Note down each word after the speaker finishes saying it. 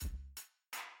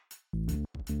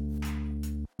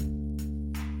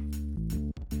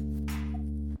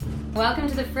Welcome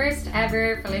to the first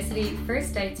ever Felicity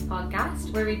First Dates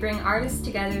podcast, where we bring artists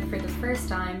together for the first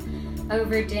time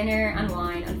over dinner and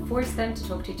wine and force them to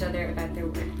talk to each other about their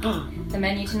work. The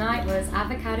menu tonight was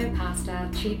avocado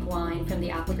pasta, cheap wine from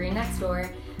the Apple Green next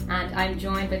door, and I'm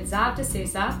joined with Zav de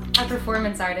Sousa, a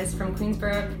performance artist from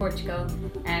Queensborough, Portugal,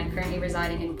 and currently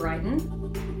residing in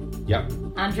Brighton. Yep.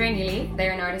 Andre Neely,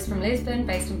 they're an artist from Lisbon,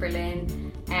 based in Berlin.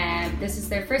 This is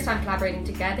their first time collaborating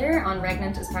together on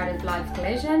Regnant as part of Live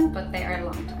Collision, but they are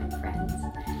longtime friends.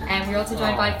 We're also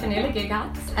joined by Fionnuala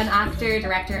Giggats, an actor,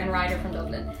 director and writer from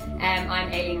Dublin.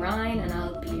 I'm Aileen Ryan and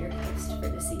I'll be your host for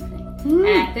this evening.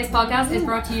 This podcast is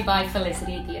brought to you by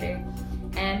Felicity Theatre.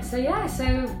 So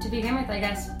to begin with, I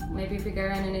guess, maybe if we go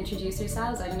around and introduce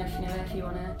yourselves. I don't know, Fionnuala, if you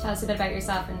want to tell us a bit about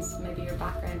yourself and maybe your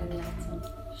background in the arts.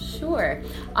 Sure.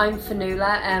 I'm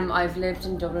Fionnuala. I've lived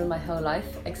in Dublin my whole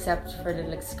life, except for a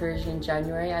little excursion in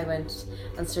January. I went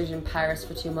and studied in Paris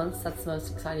for 2 months. That's the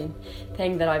most exciting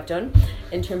thing that I've done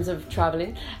in terms of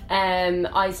travelling.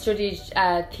 I studied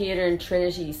theatre in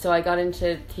Trinity, so I got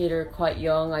into theatre quite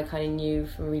young. I kind of knew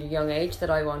from a really young age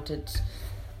that I wanted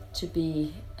to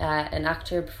be an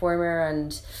actor, performer,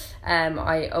 and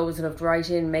I always loved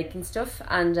writing, making stuff,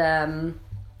 and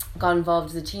got involved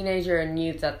as a teenager and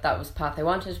knew that was the path I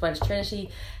wanted. Went to Trinity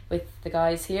with the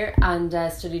guys here and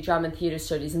studied drama and theatre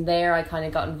studies, and there I kind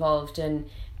of got involved in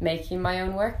making my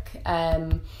own work,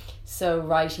 so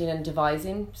writing and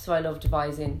devising. So I love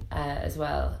devising as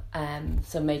well,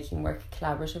 so making work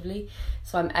collaboratively.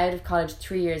 So I'm out of college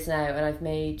 3 years now, and I've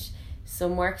made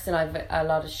some works and I've a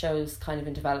lot of shows kind of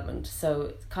in development, so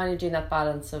it's kind of doing that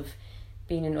balance of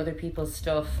being in other people's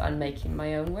stuff and making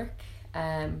my own work.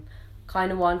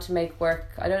 Kind of want to make work,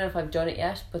 I don't know if I've done it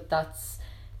yet, but that's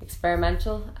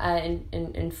experimental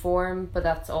in form, but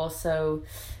that's also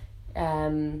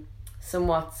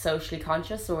somewhat socially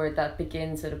conscious, or that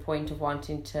begins at a point of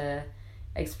wanting to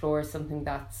explore something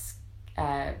that's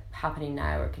happening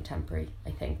now or contemporary,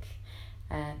 I think.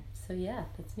 So yeah,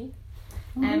 that's me.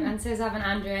 And so Zav and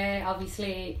Andre,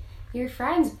 obviously you're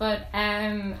friends, but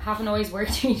haven't always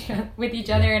worked with each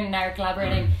other and now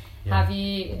collaborating. Yeah.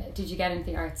 Did you get into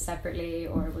the arts separately,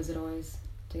 or was it always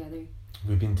together?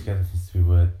 We've been together since we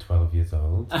were 12 years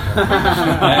old. No,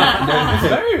 it's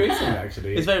very recent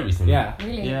actually. It's very recent. Yeah.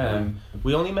 Really? Yeah.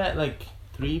 We only met like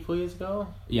 3-4 years ago.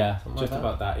 Yeah, something just like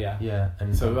about that, yeah. Yeah.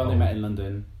 And so we only met in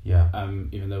London. Yeah.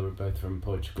 Even though we're both from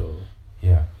Portugal.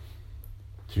 Yeah.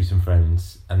 Through some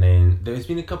friends, and then there's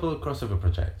been a couple of crossover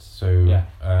projects. So yeah.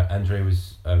 Andre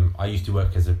was I used to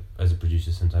work as a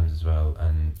producer sometimes as well,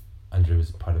 and Andre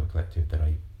was part of a collective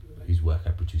whose work I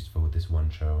produced for this one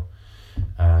show,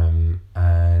 and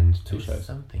 2 shows.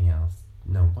 Something else.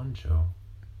 No, one show.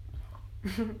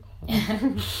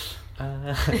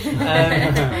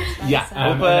 Yeah, but then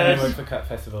I worked for Cut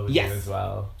Festival with yes. you as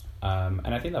well,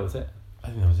 and I think that was it. I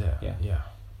think that was it. Yeah.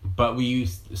 But we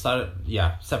started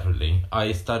separately.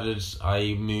 I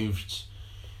moved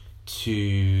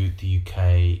to the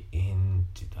UK in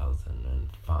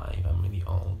 2005. I'm really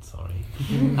old, sorry.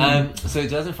 So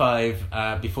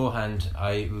 2005, beforehand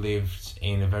I lived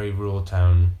in a very rural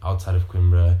town outside of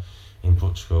Coimbra in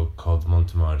Portugal called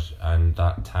Montemor, and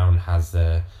that town has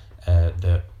the oh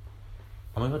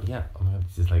my god,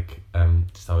 this is like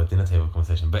just our dinner table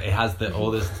conversation, but it has the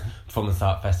oldest performance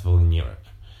art festival in Europe.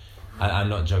 I'm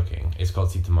not joking. It's called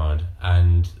Citamard,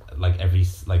 and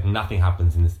nothing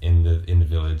happens in the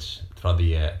village throughout the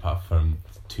year apart from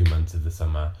 2 months of the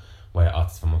summer, where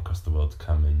artists from across the world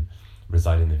come and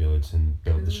reside in the village and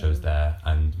build the shows there.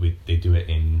 And they do it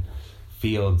in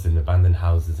fields and abandoned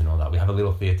houses and all that. We have a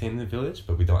little theatre in the village,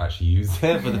 but we don't actually use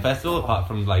it for the festival apart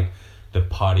from the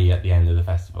party at the end of the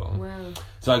festival. Wow.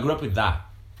 So I grew up with that,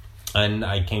 and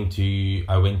I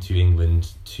went to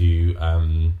England to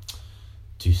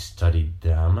study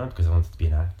drama because I wanted to be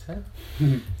an actor.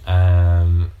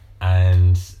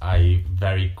 And I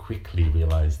very quickly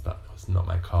realised that was not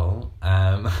my call.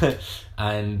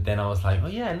 And then I was like, oh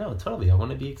yeah, no, totally, I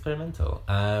want to be experimental.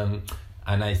 And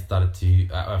I started to,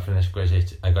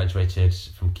 I graduated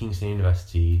from Kingston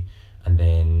University, and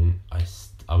then I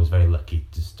was very lucky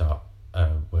to start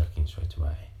working straight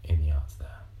away in the arts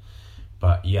there.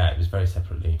 But yeah, it was very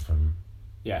separately from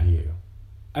you.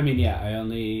 I mean, yeah, I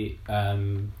only...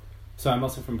 so I'm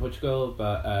also from Portugal,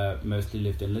 but mostly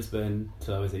lived in Lisbon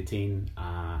till I was 18.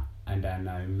 And then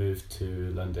I moved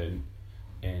to London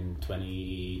in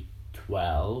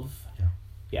 2012.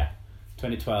 Yeah,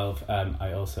 2012.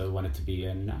 I also wanted to be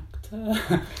an actor.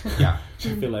 Yeah.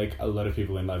 I feel like a lot of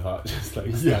people in live art just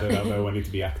started out by wanting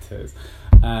to be actors.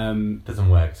 Doesn't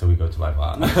work, so we go to live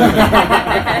art.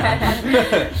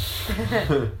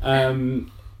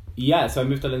 so I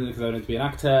moved to London because I wanted to be an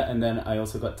actor, and then I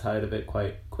also got tired of it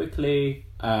quite quickly,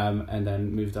 and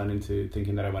then moved on into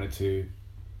thinking that I wanted to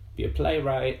be a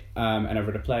playwright, and I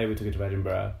wrote a play. We took it to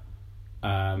Edinburgh,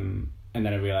 and then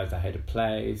I realised I hated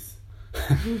plays,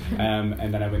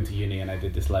 and then I went to uni and I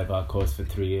did this live art course for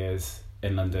 3 years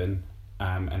in London,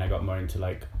 and I got more into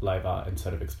like live art and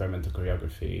sort of experimental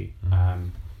choreography,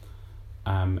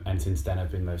 and since then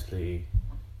I've been mostly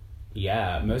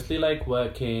like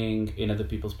working in other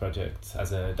people's projects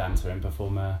as a dancer and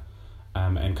performer,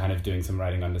 and kind of doing some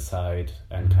writing on the side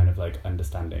and kind of like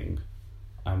understanding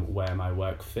where my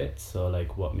work fits or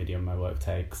like what medium my work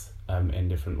takes in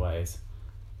different ways.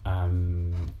 I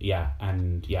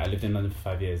lived in London for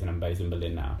 5 years and I'm based in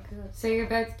Berlin now. Cool. So you're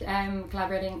both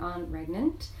collaborating on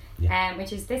Regnant,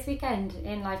 which is this weekend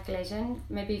in Live Collision.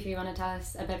 Maybe if you want to tell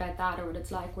us a bit about that or what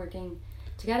it's like working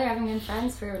together, having been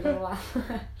friends for a little while.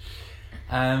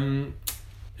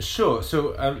 Sure.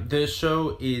 So the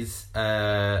show is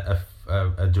a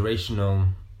durational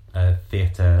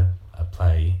theatre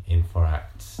play in 4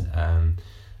 acts,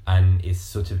 and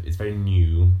it's very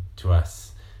new to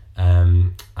us,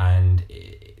 and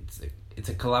it's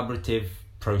a collaborative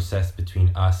process between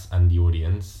us and the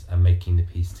audience and making the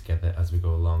piece together as we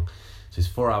go along. So it's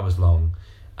 4 hours long,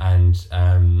 and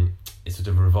it sort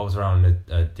of revolves around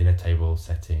a dinner table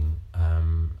setting,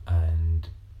 and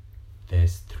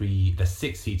there's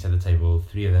 6 seats at the table.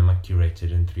 3 of them are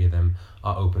curated and 3 of them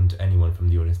are open to anyone from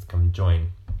the audience to come and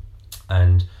join.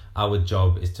 And our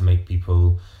job is to make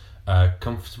people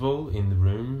comfortable in the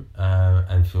room,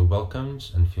 and feel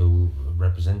welcomed and feel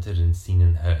represented and seen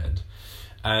and heard.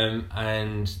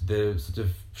 And the sort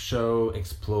of show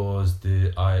explores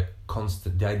the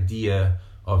idea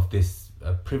of this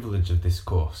privilege of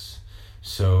discourse.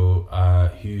 So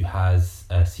who has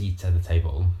a seat at the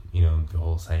table, the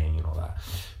whole saying and all that.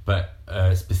 But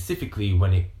specifically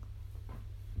when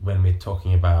we're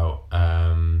talking about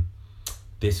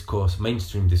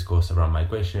mainstream discourse around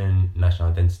migration, national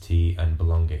identity and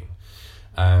belonging,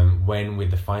 when we're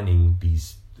defining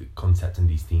these concepts and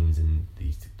these themes and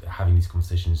having these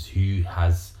conversations, who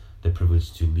has the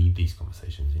privilege to lead these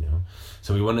conversations,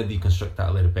 So we want to deconstruct that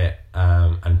a little bit,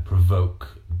 and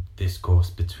provoke discourse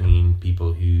between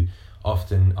people who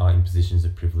often are in positions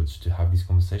of privilege to have these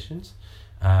conversations,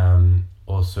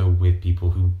 also with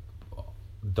people who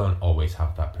don't always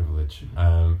have that privilege,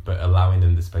 but allowing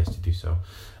them the space to do so.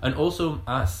 And also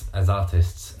us as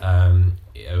artists,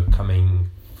 coming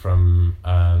from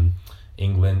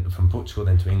England, from Portugal,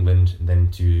 then to England, then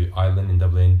to Ireland in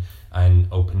Dublin, and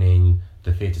opening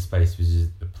the theatre space, which is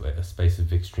a space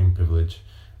of extreme privilege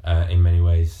in many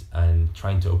ways, and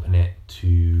trying to open it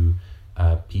to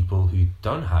people who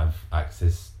don't have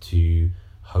access to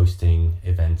hosting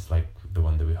events like the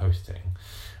one that we're hosting.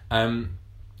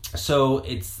 So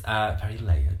it's very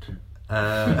layered.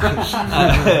 Playing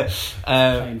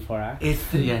 4 acts. It's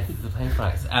the playing 4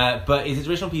 acts. But it's a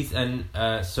traditional piece, and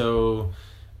so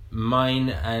mine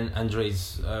and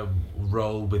Andre's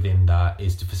role within that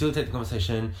is to facilitate the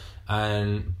conversation,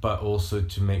 but also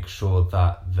to make sure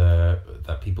that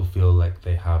that people feel like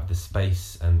they have the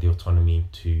space and the autonomy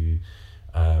to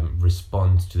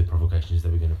respond to the provocations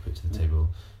that we're going to put to the table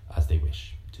as they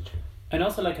wish to do. And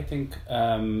also, I think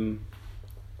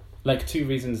 2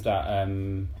 reasons that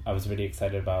I was really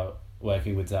excited about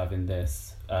working with Zav in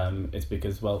this. It's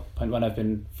because, point one, I've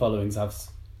been following Zav's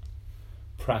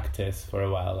practice for a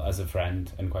while as a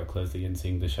friend and quite closely, and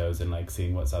seeing the shows and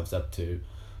seeing what Zav's up to.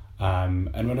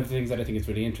 And one of the things that I think is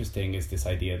really interesting is this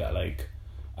idea that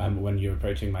when you're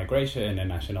approaching migration and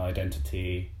national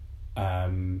identity,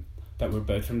 that we're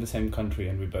both from the same country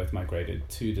and we both migrated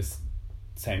to this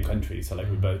same country. So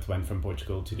we both went from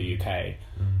Portugal to the UK,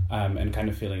 and kind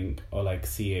of feeling or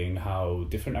seeing how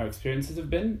different our experiences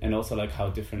have been, and also how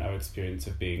different our experience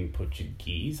of being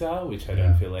Portuguese are, which I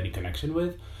don't feel any connection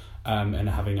with, and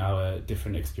having our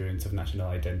different experience of national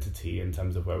identity in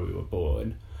terms of where we were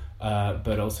born,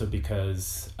 but also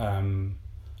because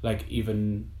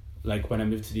even when I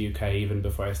moved to the UK, even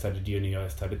before I started uni, or I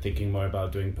started thinking more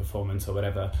about doing performance or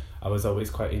whatever, I was always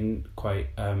quite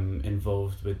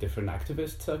involved with different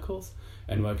activist circles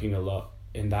and working a lot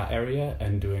in that area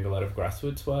and doing a lot of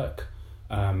grassroots work,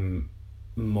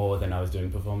 more than I was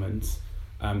doing performance.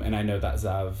 And I know that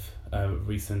Zav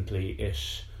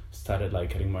recently-ish started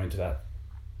getting more into that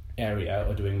area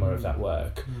or doing more of that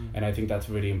work. And I think that's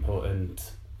really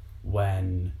important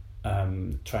when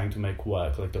trying to make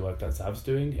work like the work that Zav's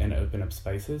doing and open up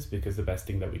spaces, because the best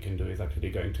thing that we can do is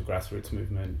actually going to grassroots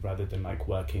movement rather than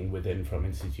working within from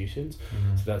institutions.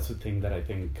 So that's the thing that I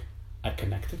think I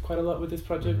connected quite a lot with this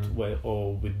project,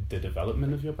 or with the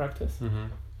development of your practice.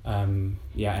 And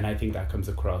I think that comes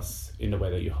across in the way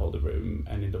that you hold a room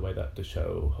and in the way that the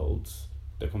show holds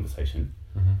the conversation.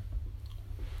 Mm-hmm.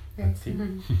 Let's see.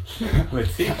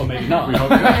 Let's see. Or maybe not. We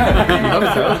hope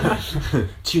so.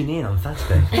 Tune in on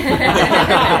Saturday.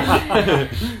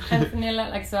 And Fionnuala,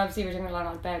 like, so obviously we're talking a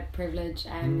lot about privilege,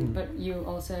 but you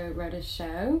also wrote a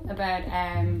show about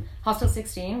Hostel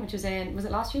 16, which was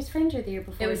it last year's Fringe or the year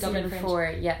before? It was Dublin the year Fringe?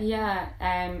 before, yeah. Yeah,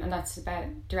 and that's about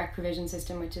direct provision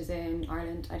system, which is in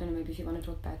Ireland. I don't know, maybe if you want to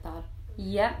talk about that.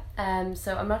 Yeah,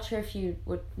 so I'm not sure if you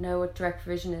would know what direct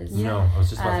provision is. No, I was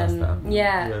just about to ask that.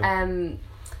 Yeah.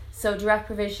 So direct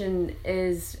provision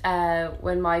is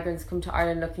when migrants come to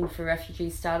Ireland looking for refugee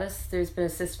status. There's been a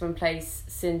system in place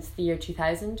since the year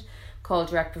 2000 called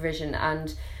direct provision,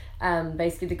 and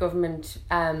basically the government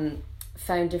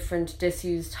found different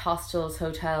disused hostels,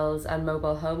 hotels and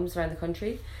mobile homes around the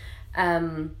country,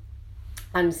 and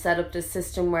set up this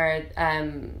system where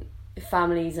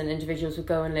families and individuals would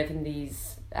go and live in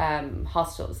these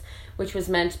hostels, which was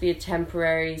meant to be a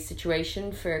temporary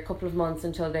situation for a couple of months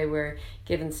until they were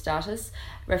given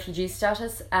refugee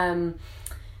status. And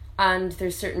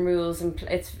there's certain rules and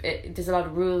there's a lot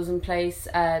of rules in place.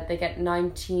 They get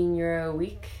 €19 a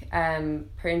week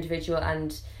per individual,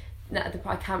 and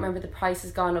I can't remember, the price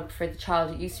has gone up for the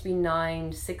child. It used to be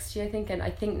 $9.60 I think, and I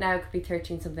think now it could be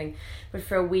 13 something, but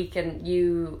for a week, and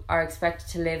you are expected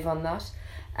to live on that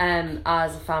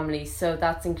as a family. So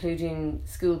that's including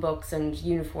school books and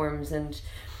uniforms and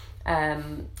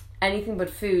anything but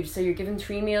food. So you're given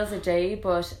 3 meals a day,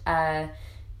 but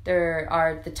there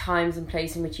are the times and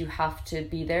place in which you have to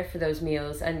be there for those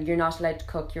meals, and you're not allowed to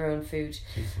cook your own food.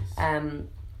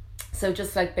 So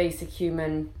just like basic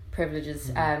human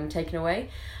privileges taken away.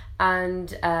 And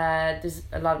there's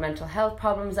a lot of mental health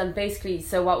problems, and basically,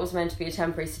 so what was meant to be a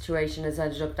temporary situation has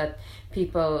ended up that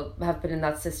people have been in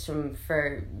that system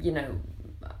for,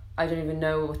 I don't even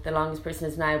know what the longest person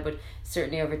is now, but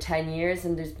certainly over 10 years,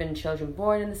 and there's been children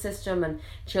born in the system and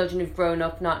children who've grown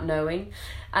up not knowing.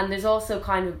 And there's also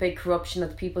kind of a big corruption of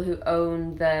the people who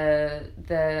own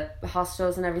the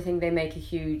hostels and everything. They make a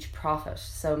huge profit,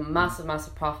 so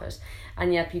massive profit,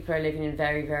 and yet people are living in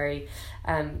very, very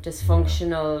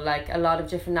dysfunctional, like a lot of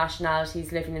different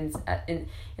nationalities living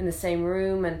in the same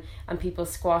room, and people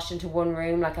squashed into one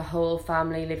room, like a whole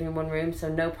family living in one room, so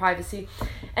no privacy.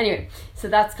 Anyway, so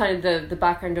that's kind of the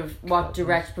background of what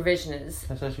direct provision is.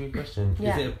 That's actually a good question.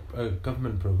 Yeah. Is it a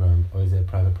government program or is it a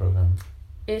private program?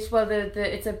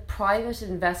 It's a private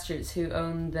investors who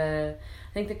own I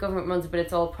think the government runs it, but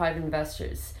it's all private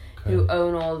investors who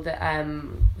own all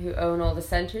the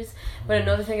centres. But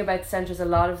another thing about the centres, a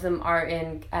lot of them are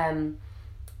in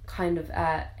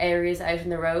areas out on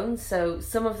their own. So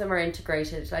some of them are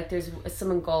integrated, like there's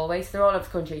some in Galway, so they're all over the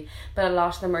country, but a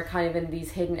lot of them are kind of in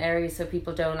these hidden areas, so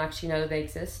people don't actually know they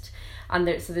exist, and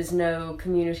there's no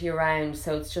community around,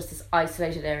 so it's just this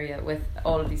isolated area with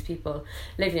all of these people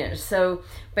living in it. So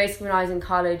basically when I was in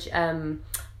college,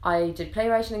 I did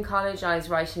playwriting in college. I was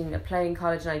writing a play in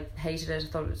college and I hated it. I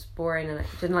thought it was boring and I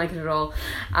didn't like it at all.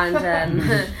 And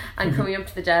and coming up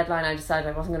to the deadline, I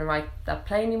decided I wasn't going to write that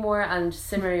play anymore. And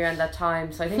similarly around that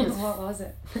time, so I think it was What was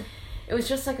it? It was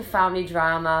just like a family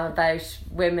drama about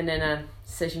women in a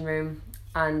sitting room,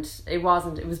 and it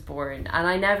was boring and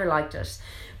I never liked it.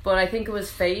 But I think it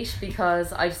was fate,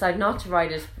 because I decided not to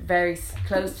write it very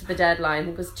close to the deadline. I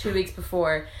think it was 2 weeks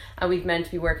before, and we'd meant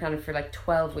to be working on it for like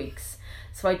 12 weeks.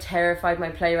 So I terrified my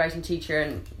playwriting teacher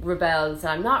and rebelled and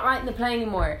said, I'm not writing the play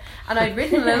anymore. And I'd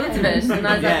written loads of it. And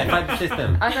I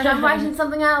was like, I'm writing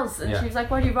something else. And she was like,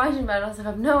 what are you writing about? And I was like, I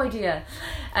have no idea.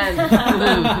 And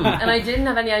I didn't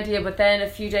have any idea. But then a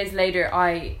few days later,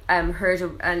 I heard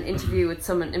an interview with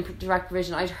someone in direct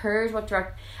provision. I'd heard about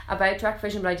direct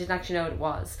provision, but I didn't actually know what it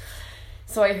was.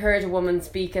 So I heard a woman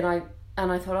speak, and I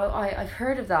thought, I've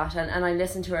heard of that. And I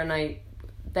listened to her, and I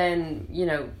then,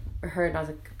 heard, and I was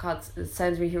like, God, it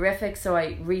sounds really horrific. So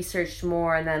I researched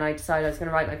more, and then I decided I was going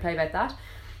to write my play about that.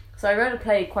 So I wrote a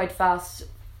play quite fast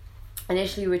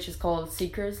initially, which is called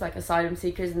Seekers, like Asylum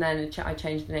Seekers, and then I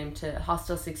changed the name to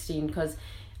Hostel 16 because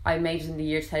I made it in the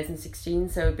year 2016,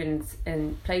 so it'd been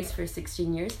in place for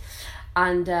 16 years.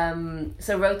 And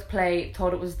so wrote the play,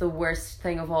 thought it was the worst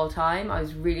thing of all time. I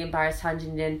was really embarrassed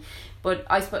handing it in, but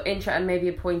I suppose and maybe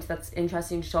a point that's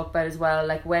interesting to talk about as well,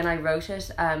 like when I wrote it,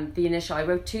 I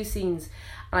wrote 2 scenes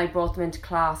and I brought them into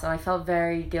class, and I felt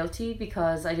very guilty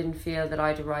because I didn't feel that I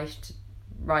had a right to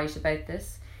write about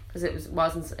this, because it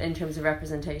wasn't in terms of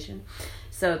representation.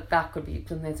 So that could be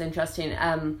something that's interesting.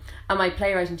 And my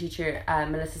playwriting teacher,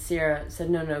 Melissa Sierra, said,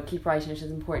 no, keep writing it, it's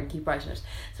important, keep writing it.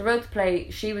 So I wrote the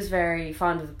play. She was very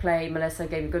fond of the play. Melissa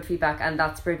gave me good feedback, and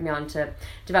that spurred me on to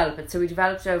develop it. So we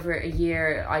developed it over a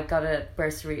year. I got a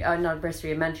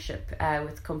mentorship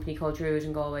with a company called Druid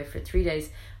in Galway for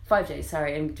 5 days,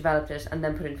 and developed it and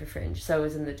then put it in for Fringe. So it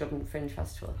was in the Dublin Fringe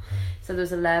Festival. So there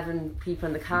was 11 people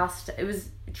in the cast. It was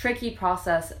a tricky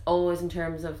process always in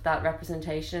terms of that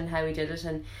representation and how we did it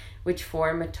and which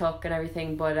form it took and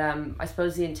everything. But I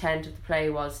suppose the intent of the play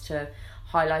was to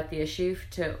highlight the issue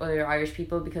to other Irish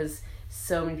people, because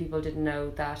so many people didn't know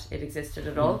that it existed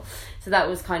at all. So that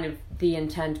was kind of the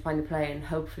intent behind the play, and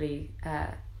hopefully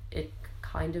it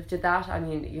kind of did that. I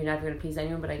mean, you're never going to please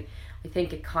anyone, but I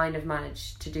think it kind of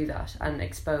managed to do that and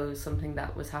expose something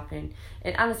that was happening,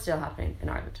 and it's still happening in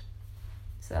Ireland.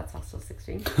 So that's Hostel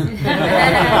 16. No,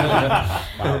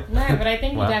 but I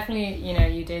think you definitely,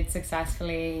 you did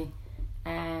successfully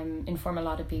inform a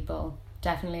lot of people,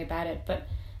 definitely, about it. But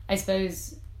I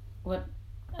suppose what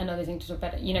another thing to talk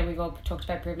about, we've all talked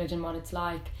about privilege and what it's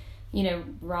like,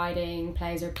 writing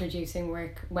plays or producing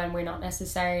work when we're not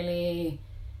necessarily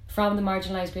from the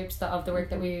marginalised groups of the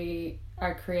work that we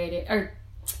are creating, or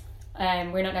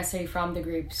we're not necessarily from the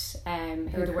groups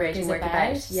who the work is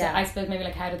about. So I suppose maybe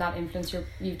how did that influence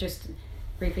you've just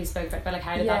briefly spoke about, but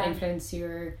how did that influence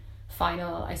your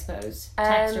final, I suppose,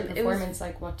 text or performance?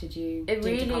 What did you do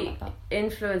really to combat that?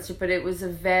 Influenced it, but it was a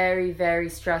very, very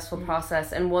stressful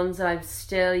process, and ones that I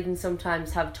still even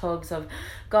sometimes have tugs of,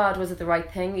 God, was it the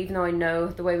right thing? Even though I know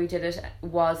the way we did it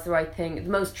was the right thing, the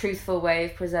most truthful way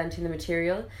of presenting the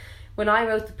material. When I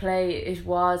wrote the play, it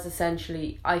was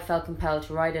essentially, I felt compelled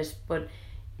to write it, but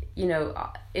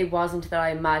it wasn't that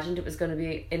I imagined it was going to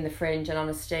be in the Fringe and on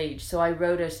a stage. So I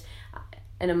wrote it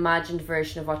an imagined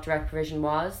version of what direct provision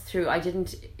was. I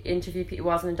didn't interview, it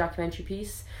wasn't a documentary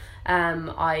piece.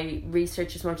 I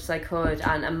researched as much as I could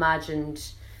and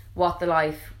imagined what the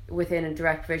life within a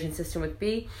direct provision system would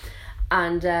be.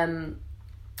 And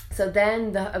so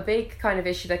then a big kind of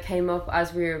issue that came up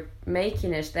as we were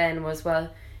making it then was, well,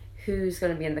 who's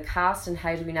going to be in the cast and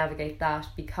how do we navigate that?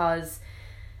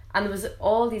 And there was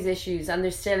all these issues, and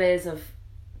there still is,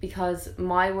 because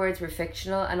my words were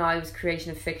fictional and I was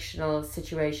creating a fictional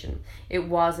situation. It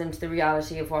wasn't the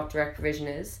reality of what direct provision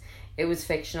is. It was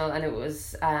fictional, and it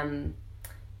was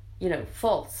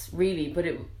false really, but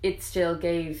it still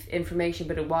gave information,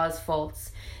 but it was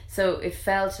false. So it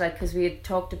felt like, because we had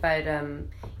talked about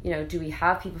do we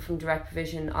have people from direct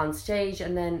provision on stage,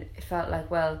 and then it felt like,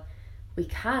 well, we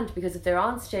can't, because if they're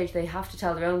on stage they have to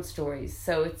tell their own stories,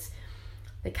 so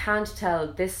they can't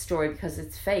tell this story because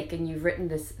it's fake and you've written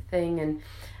this thing.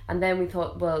 And then we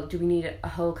thought, well, do we need a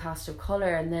whole cast of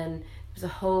colour? And then there's a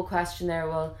whole question there,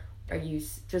 well, are you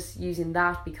just using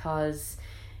that because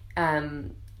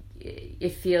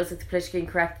it feels like the politically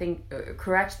correct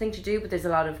thing to do, but there's a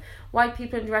lot of white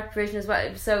people in direct provision as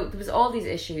well. So there was all these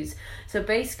issues. So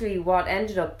basically what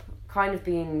ended up kind of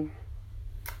being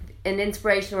an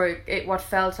inspiration, or what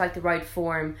felt like the right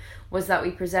form, was that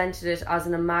we presented it as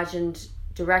an imagined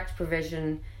direct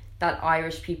provision that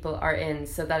Irish people are in,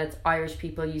 so that it's Irish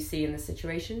people you see in the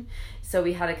situation. So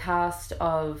we had a cast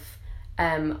of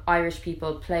Irish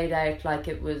people played out like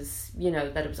it was,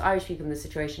 that it was Irish people in the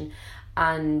situation,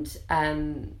 and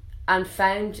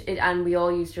found it, and we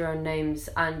all used our own names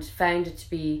and found it to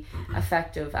be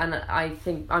effective. And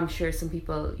I'm sure some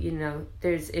people,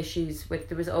 there's issues with,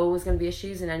 there was always going to be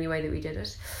issues in any way that we did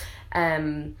it,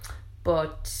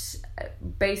 but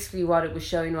basically what it was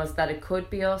showing was that it could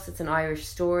be us. It's an Irish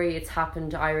story. It's happened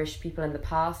to Irish people in the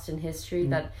past, in history,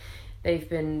 that they've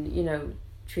been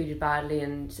treated badly,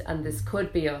 and this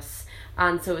could be us.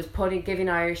 And so it was giving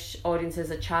Irish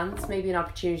audiences a chance, maybe an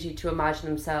opportunity to imagine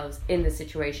themselves in the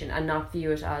situation and not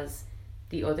view it as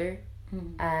the other.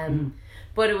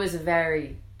 But it was a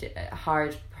very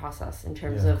hard process in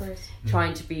terms of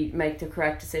trying to make the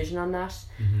correct decision on that.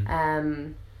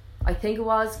 I think it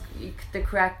was the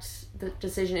correct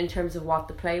decision in terms of what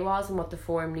the play was and what the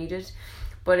form needed,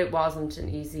 but it wasn't an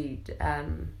easy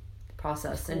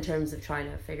process in terms of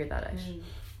trying to figure that out.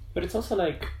 But it's also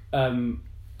like,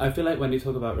 I feel like when you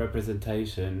talk about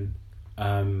representation,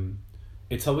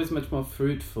 it's always much more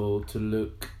fruitful to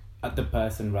look at the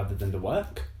person rather than the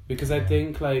work, because I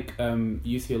think like I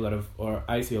see a lot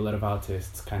of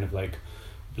artists kind of like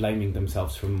blaming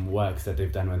themselves from works that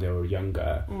they've done when they were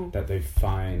younger, that they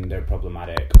find they're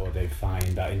problematic, or they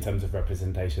find that in terms of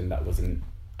representation that wasn't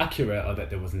accurate, or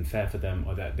that it wasn't fair for them,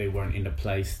 or that they weren't in a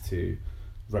place to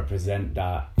represent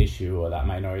that issue or that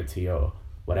minority or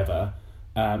whatever.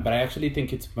 But I actually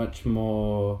think it's much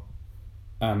more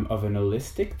of an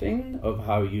holistic thing of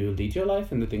how you lead your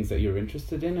life and the things that you're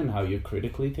interested in and how you're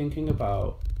critically thinking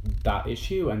about that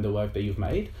issue and the work that you've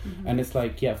made. And it's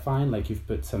like, yeah, fine, like you've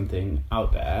put something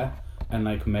out there and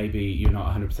like maybe you're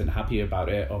not 100% happy about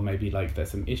it, or maybe like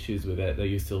there's some issues with it that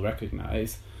you still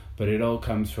recognize, but it all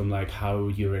comes from like how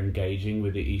you're engaging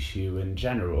with the issue in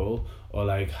general, or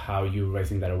like how you're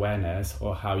raising that awareness,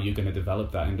 or how you're going to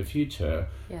develop that in the future.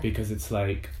 Because it's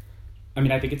like, I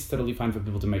mean, I think it's totally fine for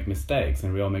people to make mistakes,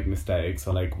 and we all make mistakes,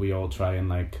 or like we all try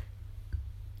and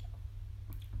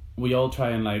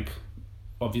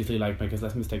obviously like make as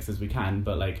less mistakes as we can,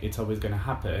 but like it's always going to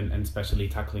happen, and especially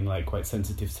tackling like quite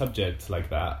sensitive subjects like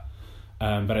that.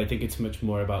 But I think it's much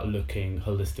more about looking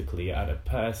holistically at a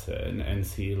person and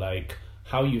see like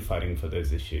how you're fighting for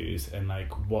those issues, and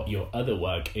like what your other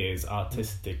work is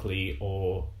artistically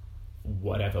or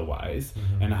whatever wise,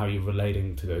 and how you're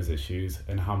relating to those issues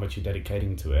and how much you're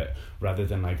dedicating to it, rather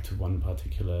than like to one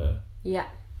particular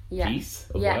piece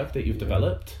of work that you've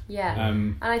developed.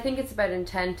 And I think it's about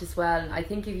intent as well. I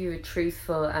think if you're a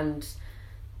truthful and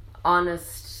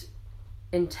honest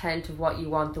intent of what you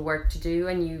want the work to do,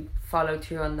 and you follow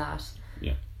through on that,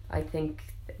 I think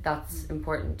that's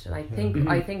important. And I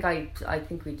think I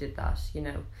think we did that, you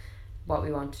know, what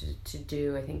we wanted to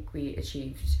do, I think we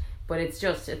achieved. But it's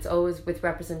always, with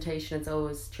representation, it's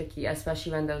always tricky,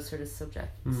 especially when those sort of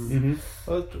subjects.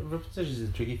 Well, representation is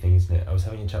a tricky thing, isn't it? I was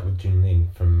having a chat with June Lin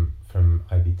from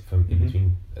In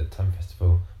Between Time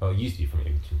Festival. Well, used to be from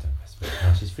In Between Time Festival.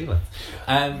 Now she's freelance.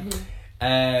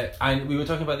 And we were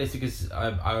talking about this because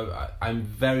I'm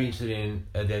very interested in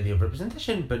the idea of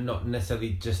representation, but not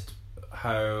necessarily just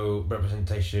how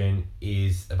representation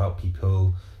is about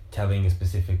people telling a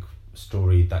specific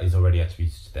story that is already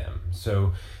attributed to them.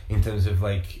 So in terms of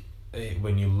like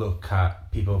when you look at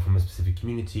people from a specific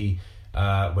community,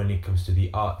 when it comes to the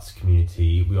arts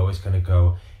community, we always kind of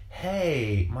go,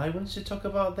 hey, my one should talk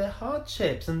about their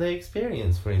hardships and their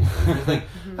experience, for instance. It's like,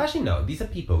 actually no, these are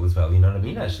people as well, you know what I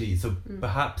mean? Actually, so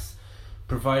perhaps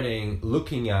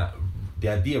looking at the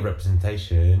idea of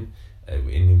representation in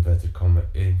inverted commas,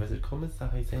 is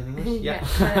that how you say it in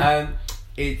English?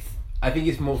 I think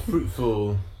it's more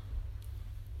fruitful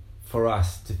for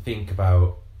us to think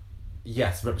about,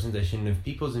 yes, representation of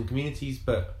peoples and communities,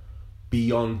 but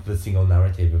beyond the single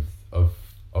narrative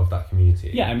of that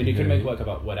community. Yeah, I mean, you can make work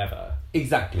about whatever.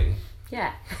 Exactly.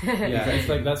 Yeah. It's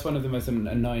like, that's one of the most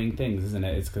annoying things, isn't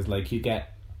it? It's because like you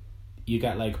get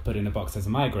like put in a box as a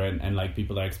migrant, and like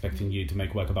people are expecting you to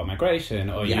make work about migration,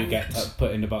 or you get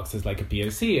put in a box as like a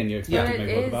POC, and you're expected to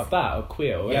make work about that, or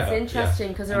queer, or whatever. It's interesting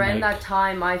because around that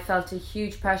time I felt a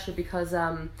huge pressure because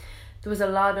there was a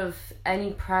lot of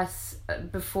any press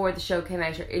before the show came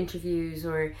out, or interviews,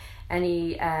 or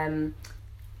any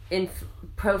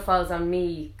profiles on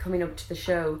me coming up to the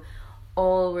show,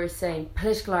 all were saying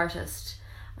political artist,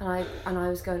 and I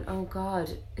was going, oh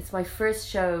god, it's my first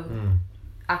show.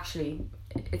 Actually,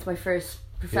 it's my first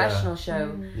professional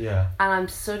show, and I'm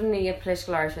suddenly a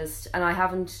political artist, and I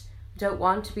don't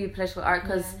want to be a political art,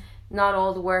 because not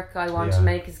all the work I want to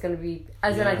make is going to be,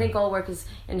 as in I think all work is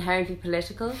inherently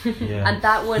political, and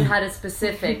that one had a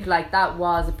specific, like that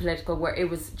was a political work, it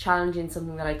was challenging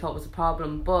something that I thought was a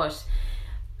problem, but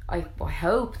I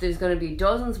hope there's going to be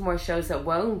dozens more shows that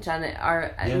won't, and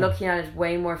are looking at it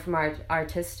way more from our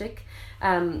artistic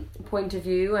point of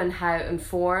view and how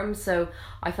informed. So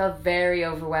I felt very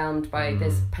overwhelmed by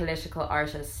this political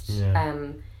artist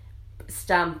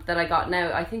stamp that I got.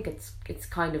 Now I think it's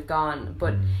kind of gone,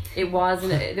 but it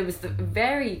wasn't. It was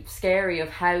very scary of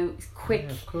how quick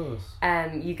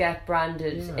you get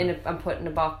branded and put in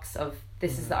a box of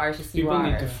this is the artist you are.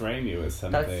 People need to frame you as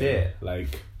something. That's it.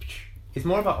 Like, it's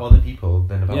more about other people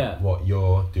than about what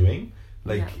you're doing.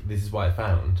 Like this is what I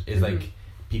found is like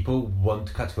people want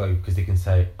to categorize because they can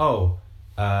say, oh,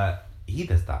 he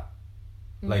does that,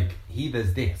 like he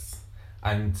does this,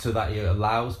 and so that it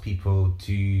allows people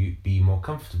to be more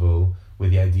comfortable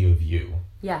with the idea of you.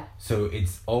 Yeah. So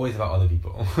it's always about other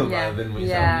people rather than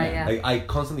myself. Like I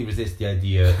constantly resist the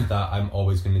idea that I'm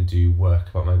always going to do work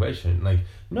about migration. Like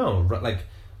no, like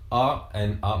art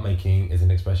and art making is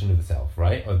an expression of the self,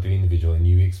 right, of the individual, and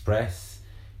you express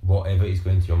whatever is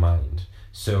going to your mind.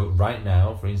 So right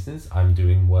now, for instance, I'm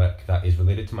doing work that is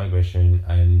related to migration,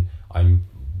 and I'm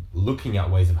looking at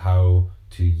ways of how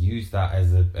to use that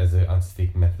as an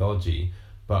artistic methodology.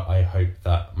 But I hope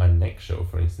that my next show,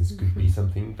 for instance, could be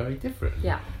something very different.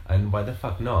 Yeah. And why the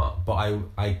fuck not? But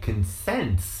I can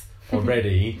sense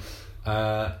already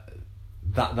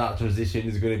that transition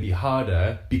is going to be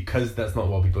harder because that's not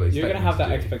what people expect. You're going to have that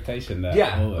do. expectation there.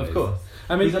 Yeah, always. of course.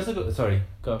 I mean, it's also sorry.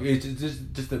 Go. It's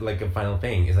just like a final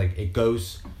thing. It's like it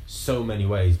goes so many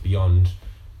ways beyond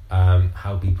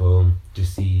how people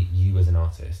just see you as an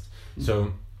artist.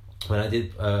 So when I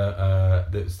did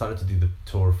started to do the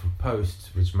tour for Post,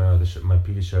 which my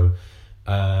previous show,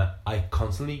 I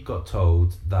constantly got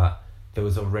told that there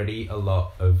was already a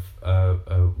lot of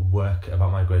work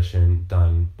about migration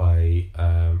done by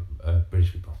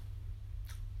British people.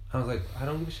 I was like, I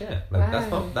don't give a shit. Like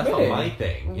that's not Really? my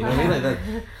thing. You know what I mean? Like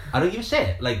I don't give a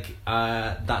shit. Like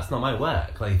that's not my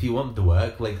work. Like if you want the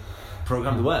work, like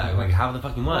program the work. Like have the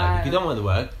fucking work. Wow. If you don't want the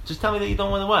work, just tell me that you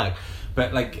don't want the work.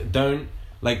 But like don't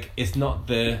like it's not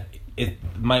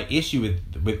my issue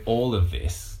with all of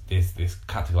this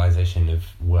categorization of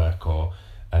work or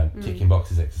ticking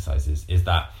boxes exercises is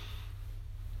that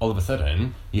all of a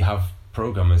sudden you have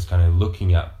programmers kind of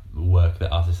looking at work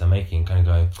that artists are making, kind of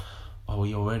going, oh,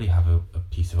 we already have a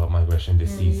piece about migration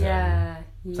this season.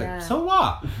 It's like, so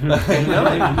what? You know,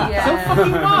 like, so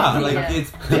fucking what? Like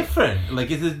it's different.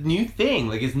 Like it's a new thing.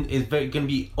 Like it's going to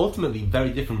be ultimately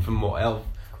very different from what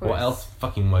else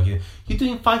fucking work is. You're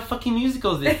doing 5 fucking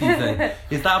musicals this season.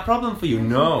 Is that a problem for you?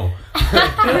 No.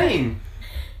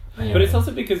 But it's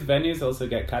also because venues also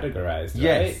get categorized,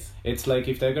 right? Yes. It's like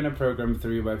if they're going to program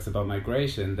 3 works about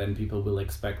migration, then people will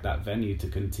expect that venue to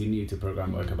continue to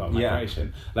program work about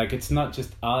migration. Like it's not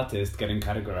just artists getting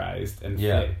categorized and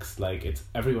fixed. Like it's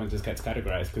everyone just gets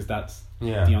categorized because that's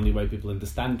the only way people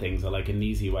understand things, or like an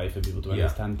easy way for people to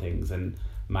understand things and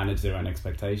manage their own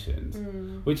expectations.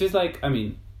 Which is like, I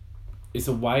mean, it's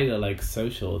a wider like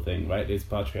social thing, right? It's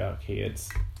patriarchy, it's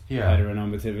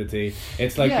heteronormativity.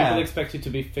 It's like people expect you to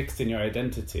be fixed in your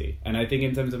identity, and I think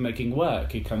in terms of making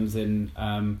work, it comes in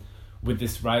with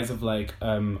this rise of like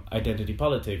identity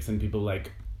politics and people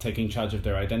like taking charge of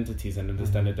their identities and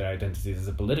understanding their identities as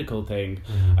a political thing.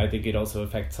 I think it also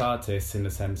affects artists in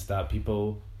the sense that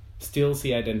people still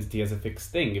see identity as a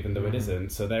fixed thing even though it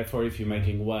isn't. So therefore, if you're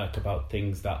making work about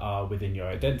things that are within your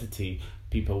identity,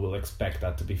 people will expect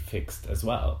that to be fixed as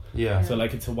well. So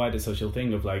like it's a wider social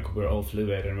thing of like we're all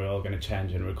fluid and we're all going to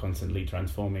change and we're constantly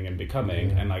transforming and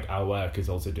becoming, and like our work is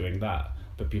also doing that,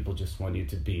 but people just want you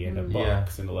to be in a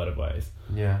box in a lot of ways.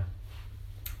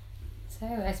 So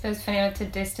I suppose, Fionnuala, to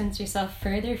distance yourself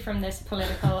further from this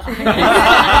political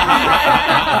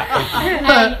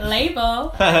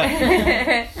label,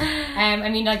 I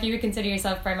mean, like you would consider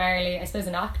yourself primarily, I suppose,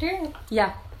 an actor.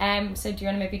 So do you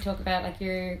want to maybe talk about like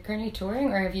you're currently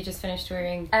touring, or have you just finished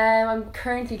touring? I'm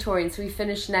currently touring, so we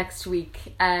finish next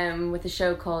week with a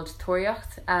show called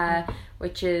Toriocht,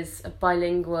 which is a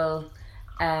bilingual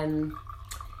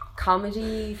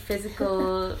comedy,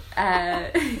 physical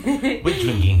we're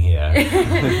drinking here.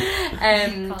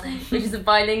 Which is a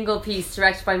bilingual piece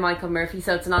directed by Michael Murphy,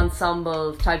 so it's an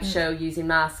ensemble type show using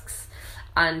masks,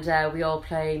 and we all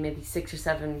play maybe 6 or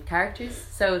 7 characters,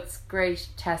 so it's great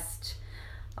test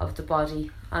of the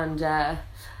body and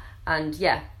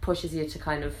pushes you to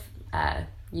kind of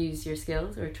use your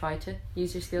skills, or try to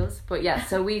use your skills. But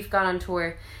so we've gone on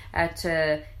tour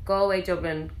to Galway,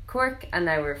 Dublin, Cork, and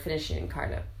now we're finishing in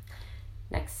Carlow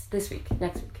next week.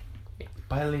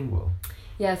 Bilingual.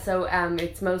 So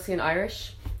it's mostly in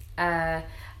Irish,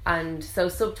 and so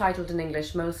subtitled in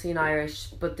English, mostly in Irish,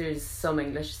 but there's some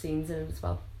English scenes in it as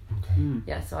well.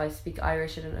 So I speak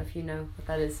Irish. I don't know if you know what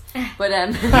that is, but but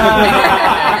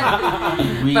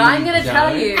I'm gonna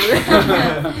tell you.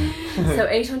 So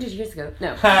 800 years ago,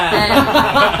 no,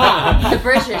 the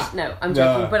British. No, I'm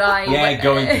joking. But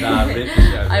going to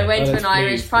that. I went to an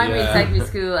Irish primary and secondary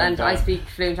school, and I speak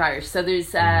fluent Irish. So there's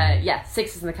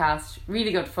 6 in the cast.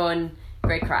 Really good fun,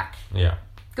 great crack.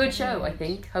 Good show, I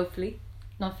think. Hopefully,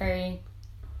 not very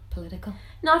political.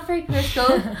 Not very political.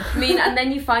 I mean, and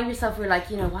then you find yourself, we're like,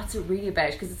 what's it really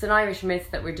about? Because it's an Irish myth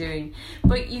that we're doing.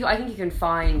 But I think you can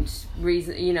find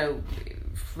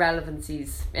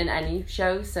relevancies in any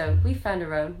show. So we found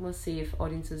our own. We'll see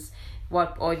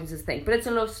what audiences think. But it's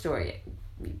a love story,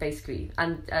 basically,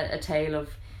 and a tale of,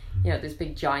 there's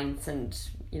big giants and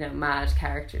mad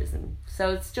characters, and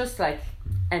so it's just like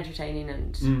entertaining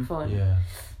and fun.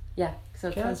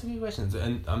 So can I ask you questions?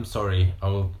 And I'm sorry, I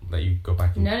will let you go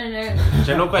back. No.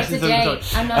 General questions.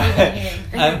 I'm not even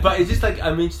here. But it's just like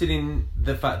I'm interested in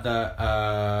the fact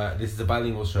that this is a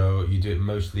bilingual show. You do it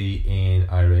mostly in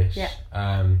Irish.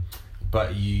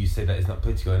 But you say that it's not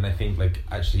political, and I think like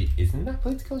actually isn't that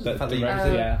political? That's the fact that you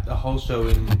do the whole show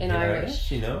in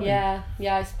Irish,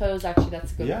 I suppose actually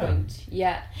that's a good point.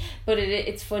 But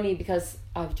it's funny because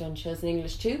I've done shows in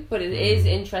English too, but it is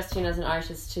interesting as an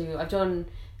artist too. I've done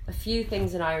a few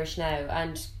things in Irish now,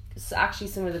 and actually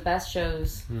some of the best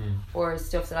shows or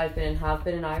stuff that I've been in have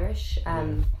been in Irish.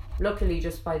 Luckily,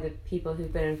 just by the people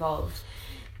who've been involved.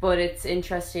 But it's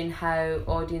interesting how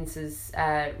audiences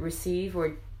receive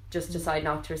or just decide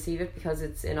not to receive it because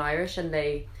it's in Irish and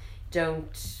they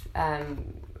don't.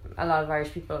 A lot of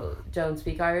Irish people don't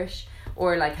speak Irish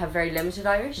or like have very limited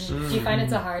Irish. Do you find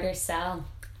it's a harder sell?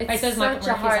 I It's suppose Michael such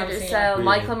a Murphy's harder obviously, sell. Really?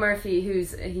 Michael Murphy,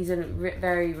 he's a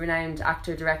very renowned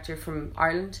actor director from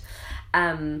Ireland,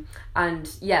 and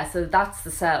yeah, so that's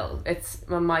the sell. It's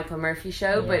a Michael Murphy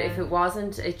show, but if it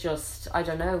wasn't, it just I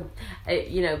don't know,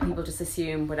 people just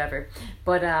assume whatever.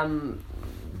 But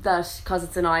that because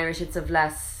it's in Irish, it's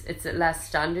less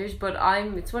standard. But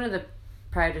it's one of the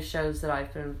proudest shows that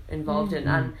I've been involved in,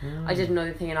 and I did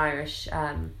another thing in Irish,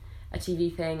 a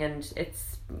TV thing, and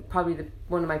it's probably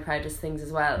one of my proudest things as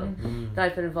well that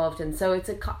I've been involved in. So it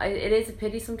is a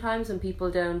pity sometimes when people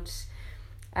don't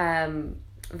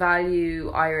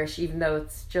value Irish, even though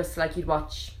it's just like you'd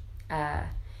watch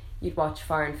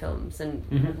foreign films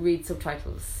and read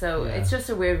subtitles. So it's just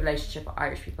a weird relationship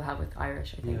Irish people have with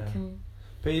Irish, I think. Yeah.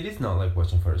 But it is not like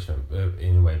watching foreign film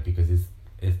in a way, because it's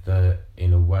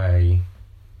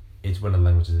one of the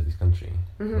languages of this country,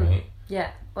 right?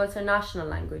 Yeah. Well, it's our national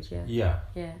language, yeah.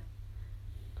 Yeah.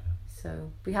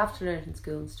 So we have to learn it in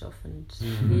school and stuff, and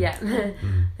I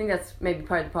think that's maybe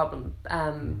part of the problem.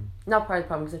 Not part of the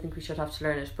problem, because I think we should have to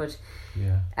learn it, but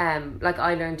like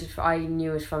I learned it, I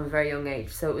knew it from a very young age,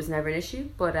 so it was never an issue.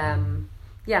 But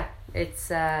it's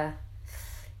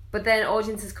but then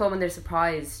audiences come and they're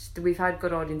surprised. We've had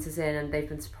good audiences in, and they've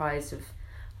been surprised of,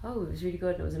 oh, it was really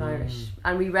good and it was in Irish,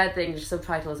 and we read the English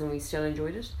subtitles and we still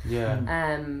enjoyed it.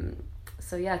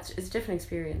 So yeah, it's a different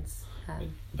experience.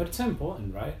 But it's so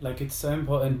important, right? Like, it's so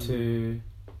important to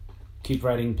keep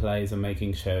writing plays or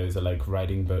making shows or like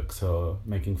writing books or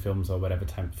making films or whatever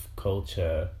type of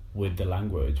culture with the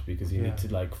language, because you need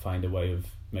to like find a way of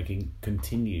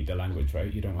continue the language,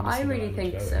 right? You don't want to see I really the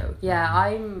think language so. Yeah,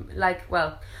 I'm like,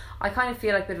 well, I kind of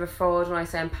feel like a bit of a fraud when I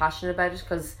say I'm passionate about it,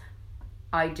 because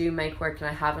I do make work and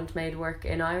I haven't made work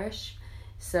in Irish,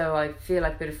 so I feel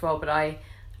like a bit of fraud. But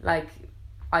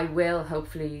I will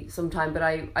hopefully sometime, but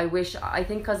I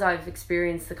think because I've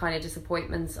experienced the kind of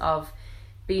disappointments of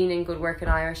being in good work in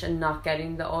Irish and not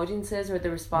getting the audiences or the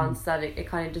response that it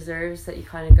kind of deserves, that you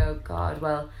kind of go, God,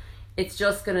 well, it's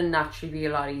just going to naturally be a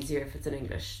lot easier if it's in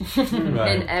English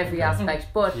in every aspect.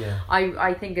 But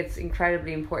I think it's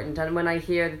incredibly important, and when I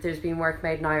hear that there's been work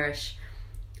made in Irish,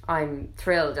 I'm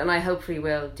thrilled, and I hopefully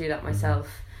will do that myself.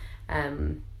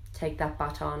 Take that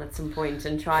baton at some point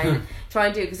and try and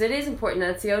do it, because it is important,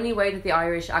 and it's the only way that the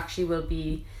Irish actually will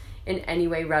be in any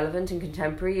way relevant and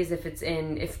contemporary is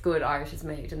if good Irish is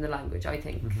made in the language, I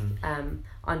think,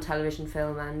 on television,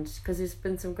 film, and because there's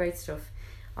been some great stuff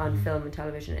on film and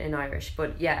television in Irish,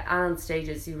 but and on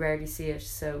stages you rarely see it.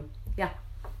 So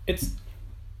it's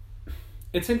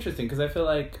interesting, because I feel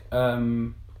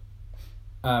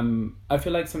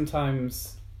like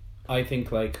sometimes I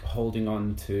think like holding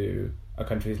on to a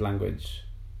country's language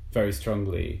very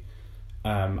strongly,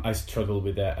 I struggle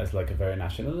with it as like a very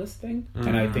nationalist thing,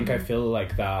 and I think I feel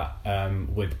like that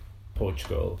with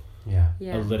Portugal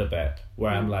a little bit,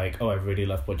 where I'm like, oh, I really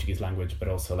love Portuguese language, but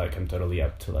also like I'm totally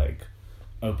up to like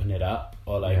open it up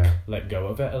or like let go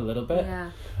of it a little bit,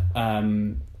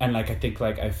 and like I think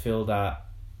like I feel that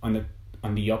on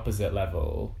the opposite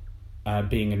level,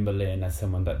 being in Berlin as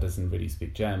someone that doesn't really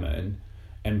speak German,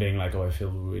 and being like, oh, I feel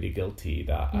really guilty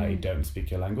that I don't speak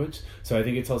your language. So I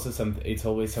think it's also it's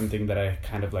always something that I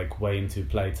kind of like weigh in two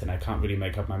plates and I can't really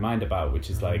make up my mind about, which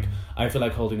is like, I feel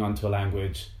like holding on to a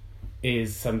language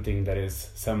is something that is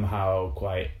somehow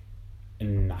quite a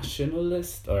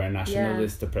nationalist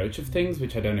approach of things,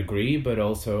 which I don't agree, but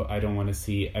also I don't want to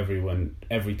see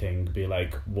everything be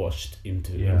like washed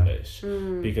into English,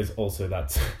 because also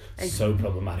that's so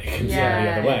problematic in so many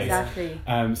other ways. Exactly.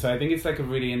 So I think it's like a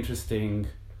really interesting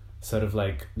sort of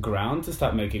like ground to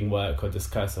start making work or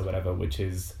discuss or whatever, which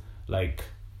is like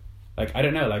I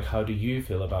don't know, like how do you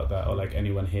feel about that, or like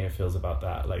anyone here feels about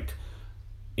that? Like,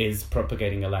 is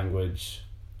propagating a language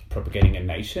propagating a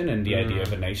nation and the idea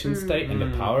of a nation state and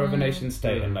the power of a nation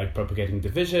state, and like propagating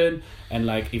division, and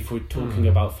like if we're talking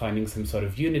about finding some sort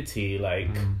of unity, like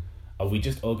are we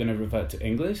just all going to revert to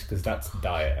English, because that's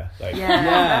dire, like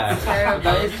that's terrible.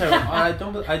 That is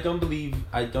terrible. I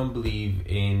don't believe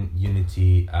in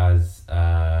unity as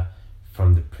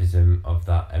from the prism of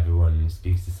that everyone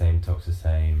speaks the same, talks the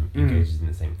same, engages in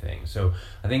the same thing. So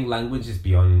I think language is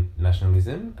beyond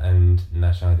nationalism and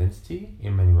national identity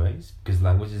in many ways, because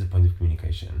language is a point of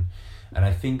communication, and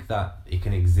I think that it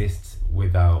can exist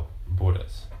without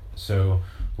borders. So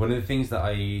one of the things that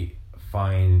I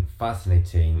find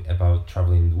fascinating about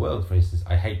traveling the world, for instance,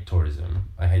 I hate tourism.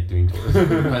 I hate doing tourism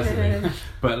personally.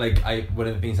 But like one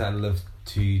of the things that I love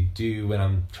to do when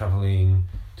I'm traveling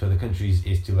to other countries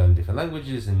is to learn different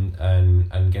languages and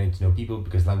getting to know people,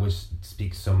 because language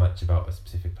speaks so much about a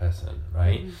specific person,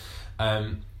 right?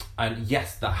 And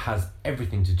yes, that has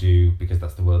everything to do, because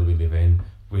that's the world we live in,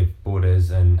 with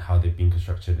borders and how they've been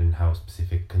constructed and how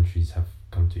specific countries have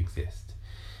come to exist.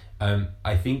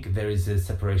 I think there is a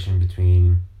separation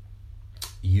between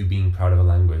you being proud of a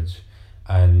language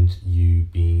and you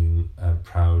being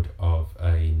proud of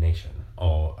a nation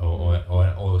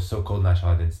or so-called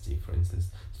national identity, for instance.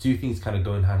 The two things kind of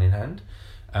go hand in hand,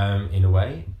 in a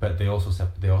way, but they also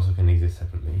can exist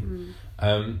separately.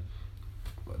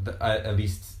 At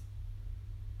least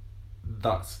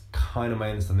that's kind of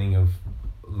my understanding of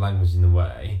language in a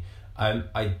way.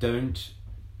 I don't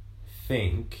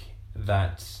think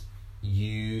that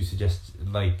you suggest,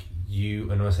 like,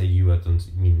 you, and when I say you, I don't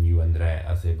mean you, Andrea,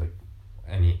 I say like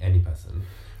any person,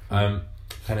 kind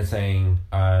of saying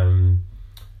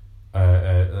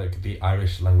like the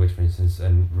Irish language, for instance,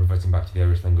 and reverting back to the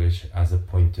Irish language as a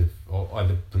point of, or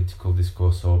either political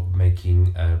discourse or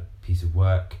making a piece of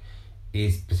work,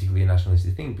 is particularly a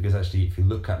nationalistic thing, because actually if you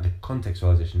look at the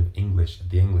contextualization of English,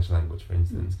 the English language, for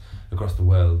instance, across the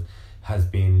world, has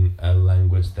been a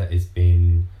language that has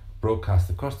been broadcast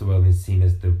across the world and is seen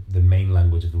as the main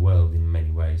language of the world in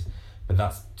many ways. But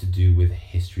that's to do with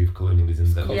history of colonialism.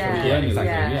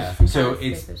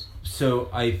 So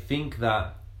I think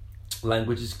that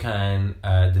languages can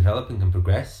develop and can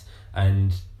progress,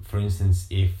 and for instance,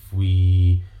 if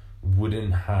we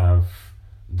wouldn't have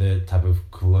the type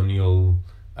of colonial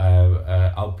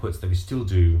outputs that we still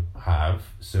do have,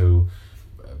 so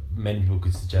many people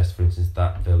could suggest, for instance,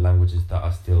 that the languages that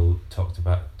are still talked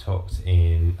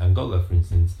in Angola, for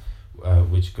instance,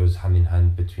 which goes hand in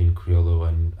hand between Criollo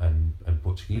and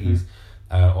Portuguese,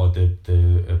 or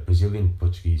the Brazilian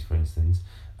Portuguese, for instance,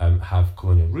 have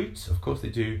colonial roots. Of course they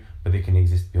do, but they can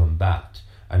exist beyond that.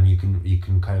 And you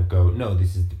can kind of go, no,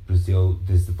 this is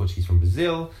the Portuguese from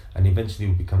Brazil, and eventually it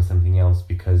will become something else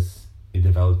because it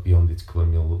developed beyond its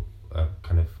colonial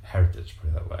kind of heritage, put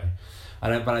it that way.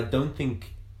 But I don't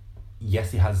think,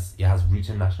 yes, it has roots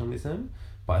in nationalism,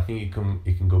 but I think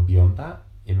it can go beyond that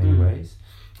in many ways.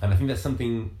 And I think that's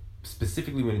something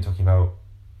specifically when you're talking about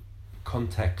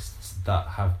contexts that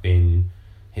have been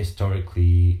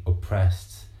historically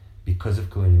oppressed because of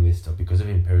colonialists or because of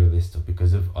imperialists or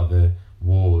because of other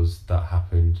wars that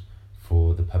happened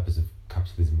for the purpose of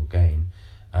capitalism or gain.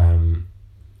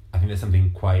 I think there's something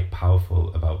quite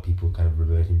powerful about people kind of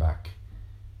reverting back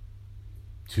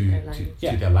to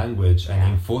their language and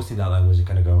enforcing that language and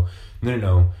kind of go,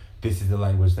 no, this is the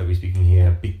language that we're speaking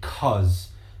here, because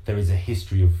there is a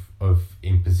history of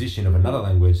imposition of another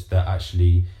language that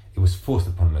actually it was forced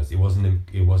upon us. It wasn't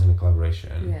a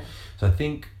collaboration. Yeah. So I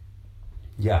think,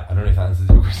 I don't know if that answers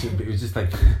your question, but it was just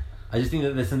like, I just think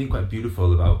that there's something quite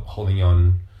beautiful about holding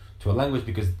on to a language,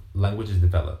 because languages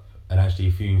develop, and actually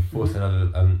if you enforce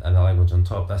another language on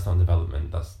top, that's not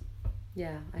development, that's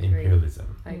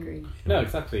imperialism. I agree. No,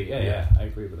 exactly. Yeah, I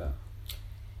agree with that.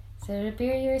 So it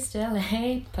appears you're still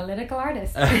a political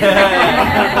artist. Sorry.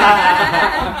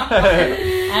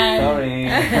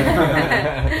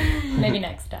 Maybe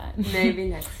next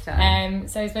time.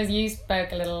 So I suppose you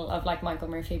spoke a little of like Michael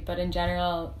Murphy, but in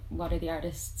general, what are the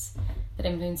artists that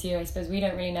influence you? I suppose we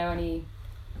don't really know any.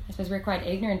 I suppose we're quite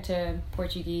ignorant to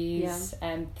Portuguese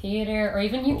theatre, or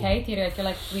even UK theatre. I feel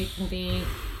like we can be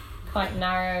quite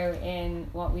narrow in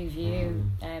what we view,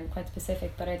 quite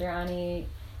specific. But are there any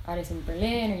artists in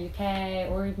Berlin or UK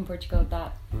or even Portugal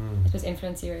that I suppose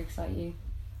influence you or excite you?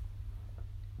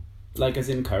 Like as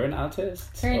in current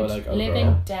artists? Current, or like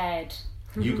living, dead.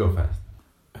 You go first.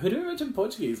 Who do we mention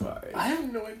Portuguese-wise? I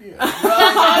have no idea.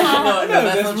 No,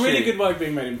 there's really good work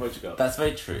being made in Portugal. That's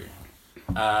very true.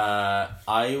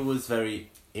 I was very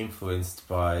influenced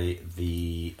by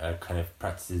the kind of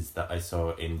practices that I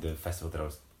saw in the festival that I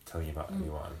was telling you about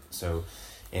earlier on. So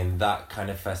in that kind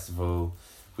of festival,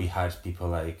 we had people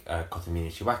like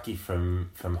Kotomini Shiwaki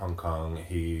from Hong Kong,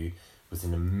 who was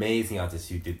an amazing artist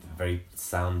who did very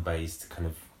sound-based kind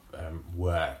of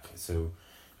work. So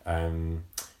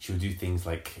she would do things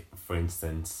like, for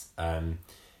instance,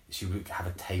 she would have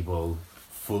a table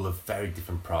full of very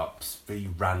different props, very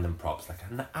random props, like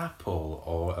an apple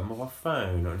or a mobile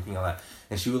phone or anything like that.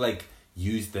 And she would like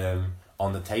use them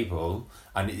on the table,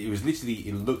 and it was literally,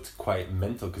 it looked quite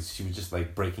mental because she was just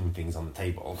like breaking things on the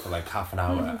table for like half an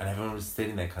hour, and everyone was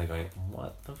sitting there kind of going,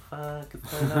 what the fuck is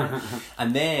going on?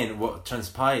 And then what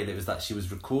transpired, it was that she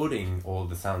was recording all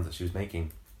the sounds that she was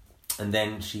making, and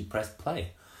then she pressed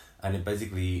play. and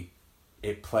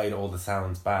it played all the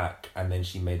sounds back, and then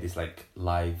she made this like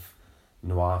live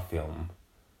noir film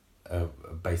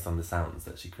based on the sounds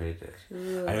that she created.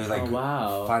 And it was like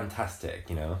fantastic,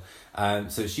 you know.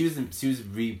 So she was a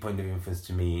really point of influence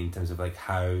to me in terms of like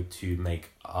how to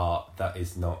make art that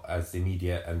is not as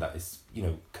immediate and that is, you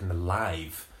know, kind of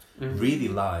live, really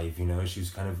live, you know. She was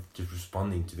kind of just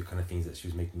responding to the kind of things that she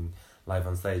was making live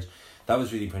on stage. That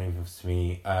was really point of influence to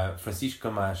me.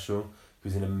 Francisco Macho,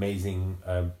 who's an amazing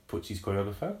Portuguese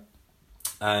choreographer,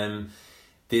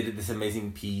 did this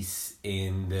amazing piece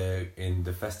in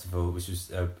the festival, which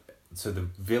was so the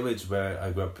village where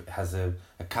I grew up has a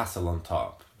castle on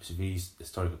top, which is a very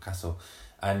historical castle,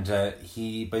 and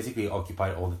he basically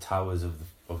occupied all the towers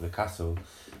of the castle,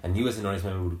 and you as an audience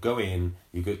member would go in,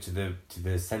 you go to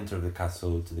the center of the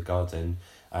castle, to the garden,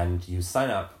 and you sign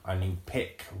up and you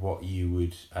pick what you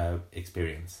would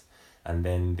experience. And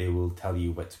then they will tell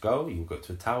you where to go. You go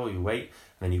to a tower, you wait,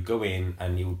 and then you go in,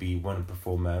 and you will be one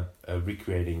performer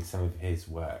recreating some of his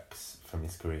works from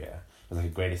his career. It was like a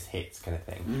greatest hits kind of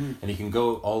thing. And you can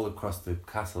go all across the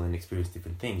castle and experience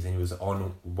different things, and it was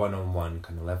on one-on-one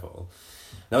kind of level.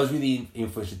 That was really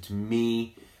influential to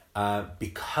me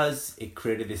because it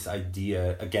created this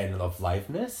idea, again, of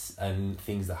liveness and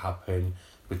things that happen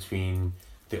between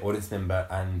the audience member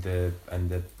and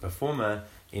the performer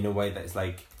in a way that's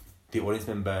like, the audience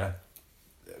member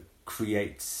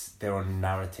creates their own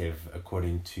narrative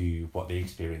according to what they're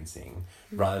experiencing,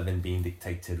 rather than being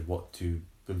dictated what to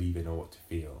believe in or what to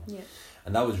feel. Yeah.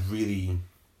 And that was really,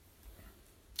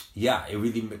 it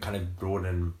really kind of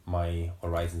broadened my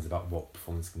horizons about what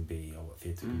performance can be or what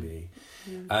theatre can be.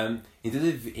 In terms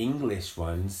of English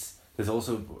ones, there's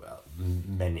also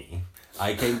many.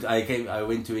 I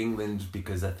went to England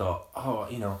because I thought,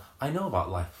 I know about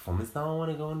live performance, now I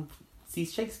want to go and see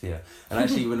Shakespeare. And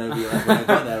actually when I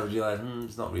got there, I realised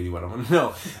it's not really what I want to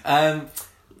know.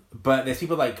 But there's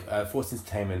people like Force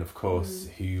Entertainment, of course,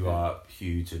 who are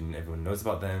huge and everyone knows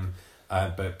about them.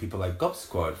 But people like Gob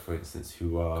Squad, for instance,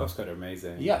 who are... Gob Squad are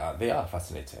amazing. Yeah, they are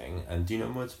fascinating. And do you know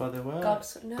much about their work?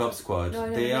 Gob Squad. No,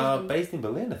 they are based in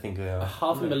Berlin, I think they are.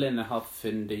 Half in Berlin and half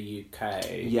in the UK.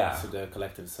 Yeah. So the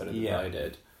collective sort of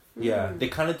divided. Yeah, they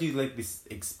kind of do like these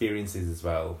experiences as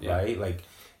well, right? Like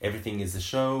everything is a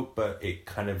show, but it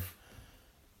kind of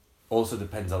also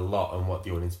depends a lot on what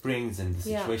the audience brings and the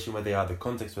situation where they are, the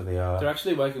context where they are. They're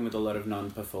actually working with a lot of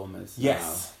non-performers now.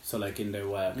 So like in their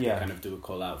work, they kind of do a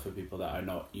call out for people that are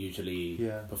not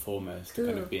usually performers to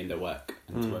kind of be in their work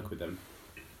and to work with them.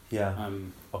 Yeah.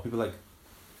 Or people like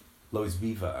Lois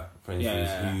Weaver, for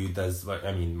instance, who does,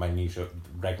 my new show,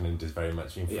 Regnant, is very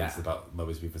much influenced about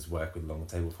Lois Weaver's work with long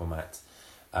table format.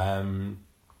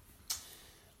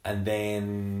 And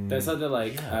then there's other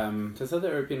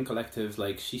European collectives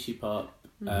like Shishi Pop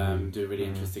do really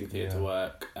interesting theatre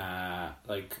work.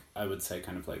 Like I would say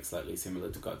kind of like slightly similar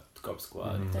to Gob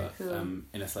Squad, but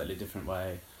in a slightly different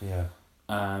way. Yeah.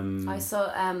 I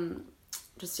saw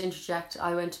just to interject,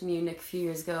 I went to Munich a few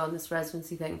years ago on this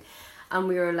residency thing, and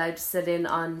we were allowed to sit in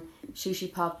on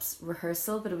Shishi Pop's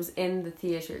rehearsal, but it was in the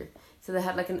theatre. So they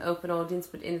had like an open audience,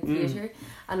 but in the theatre,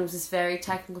 and it was this very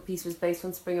technical piece. It was based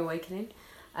on Spring Awakening.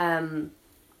 And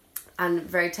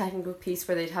very technical piece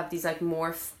where they'd have these like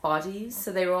morph bodies,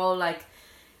 so they were all like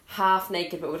half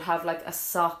naked but would have like a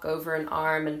sock over an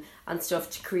arm and stuff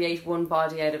to create one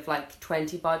body out of like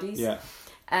 20 bodies.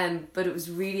 But it was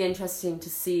really interesting to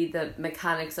see the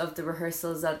mechanics of the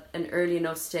rehearsals at an early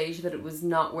enough stage that it was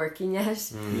not working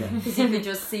yet, because you could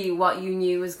just see what you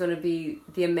knew was going to be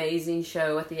the amazing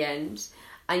show at the end,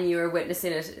 and you were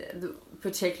witnessing it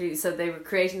particularly. So they were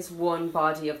creating this one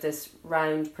body of this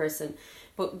round person,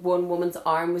 but one woman's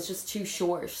arm was just too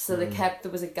short, so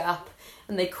there was a gap,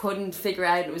 and they couldn't figure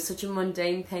out. It was such a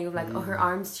mundane thing of like, her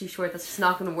arm's too short, that's just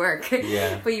not going to work.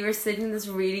 But you were sitting in this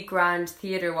really grand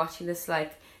theatre watching this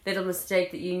like little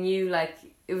mistake that you knew, like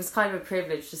it was kind of a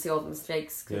privilege to see all the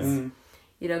mistakes, because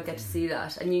you don't get to see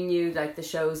that, and you knew like the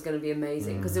show was going to be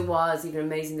amazing, because it was even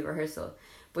amazing, the rehearsal.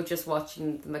 But just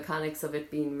watching the mechanics of it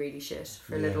being really shit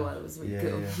for a little while, it was really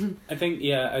cool. I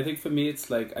think for me it's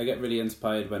like I get really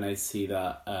inspired when I see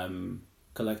that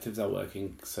collectives are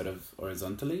working sort of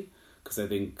horizontally, because I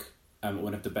think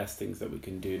one of the best things that we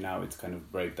can do now is kind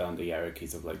of break down the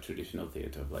hierarchies of like traditional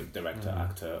theatre, of like director,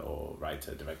 actor, or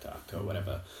writer, director, actor, or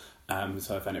whatever.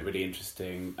 So I find it really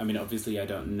interesting. I mean, obviously I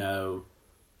don't know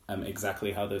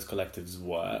exactly how those collectives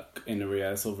work in a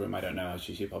rehearsal room. I don't know how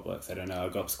Shishi Pop works. I don't know how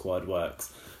Gob Squad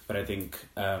works. But I think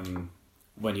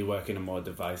when you work in a more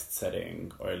devised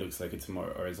setting, or it looks like it's a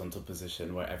more horizontal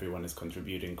position where everyone is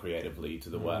contributing creatively to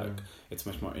the work, it's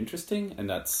much more interesting, and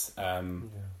that's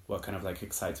what kind of like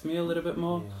excites me a little bit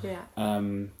more. Yeah.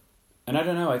 And I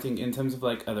don't know, I think in terms of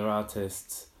like other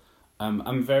artists,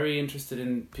 I'm very interested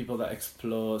in people that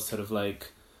explore sort of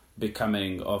like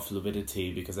becoming or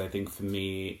fluidity, because I think for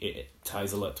me it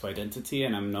ties a lot to identity,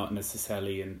 and I'm not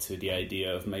necessarily into the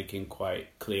idea of making quite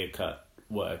clear-cut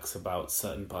works about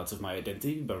certain parts of my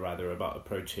identity, but rather about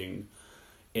approaching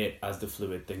it as the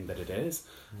fluid thing that it is.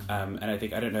 And I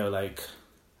think, I don't know, like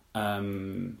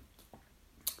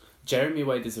Jeremy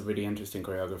Wade is a really interesting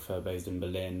choreographer based in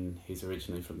Berlin. He's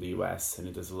originally from the US, and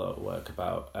he does a lot of work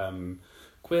about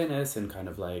queerness and kind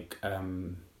of like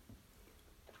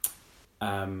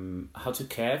how to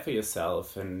care for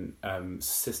yourself, and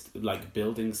like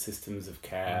building systems of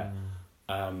care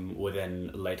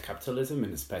within late capitalism,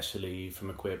 and especially from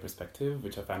a queer perspective,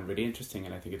 which I find really interesting,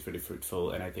 and I think it's really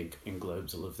fruitful, and I think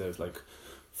englobes all of those like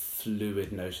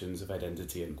fluid notions of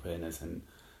identity and queerness. And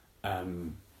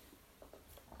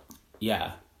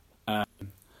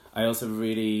I also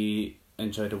really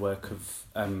enjoy the work of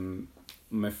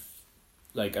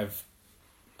I've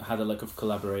had a luck of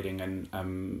collaborating,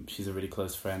 and she's a really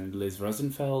close friend, Liz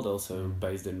Rosenfeld, also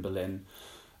based in Berlin,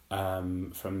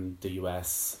 from the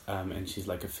US, and she's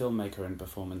like a filmmaker and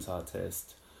performance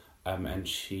artist, and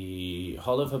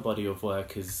all of her body of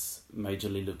work is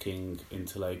majorly looking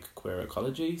into like queer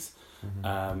ecologies,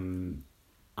 and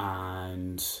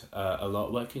a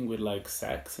lot working with like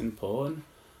sex and porn,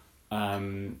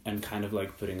 and kind of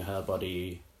like putting her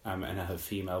body and her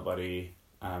female body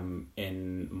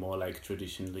in more like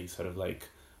traditionally sort of like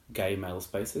gay male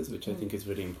spaces, which I think is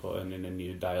really important in a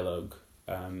new dialogue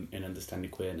in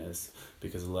understanding queerness,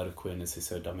 because a lot of queerness is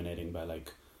so dominating by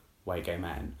like white gay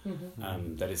men,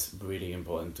 that it's really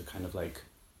important to kind of like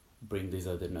bring these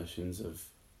other notions of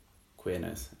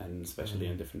queerness, and especially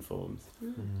in different forms.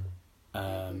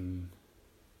 And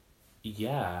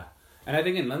I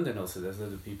think in London also there's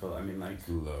other people, I mean like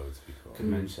loads of people could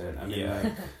mention, I mean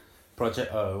like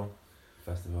Project O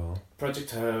Festival.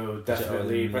 Project O,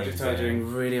 definitely. Project O are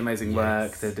doing really amazing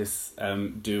work. They're this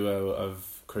duo of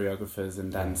choreographers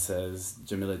and dancers,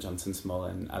 Jamila Johnson-Small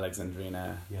and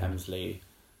Alexandrina Hemsley,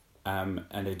 and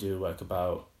they do work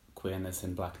about queerness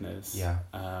and blackness,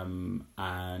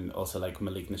 and also like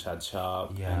Malik Nishad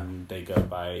Sharp, and they go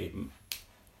by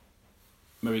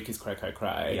Marika's Cry Cry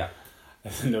Cry,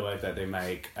 and the work that they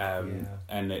make,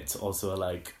 and it's also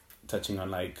like touching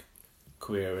on like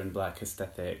queer and black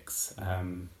aesthetics.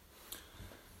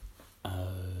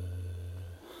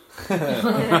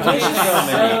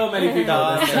 So many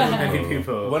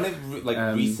people. One of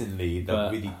like recently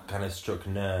that really kind of struck a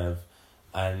nerve,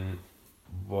 and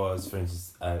was, for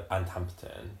instance, Ant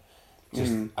Hampton.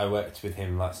 I worked with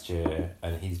him last year,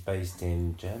 and he's based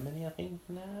in Germany, I think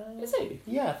now. Is he?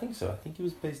 Yeah, I think so. I think he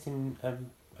was based in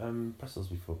Brussels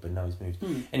before, but now he's moved.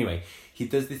 Anyway, he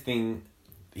does this thing.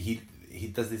 He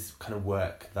does this kind of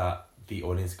work that the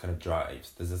audience kind of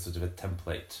drives. There's a sort of a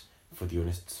template for the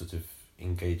audience to sort of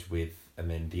engage with, and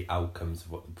then the outcomes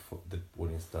of what the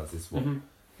audience does is what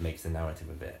makes the narrative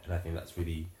of it. And I think that's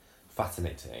really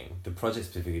fascinating. The project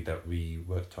specifically that we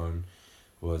worked on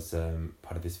was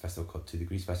part of this festival called 2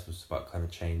 Degrees Festival. It's about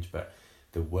climate change, but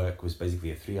the work was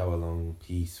basically a 3-hour long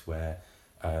piece where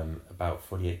about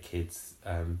 48 kids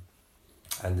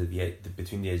under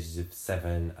between the ages of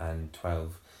 7 and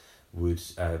 12 would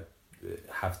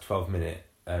have 12-minute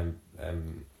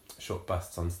short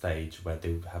busts on stage, where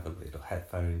they would have a little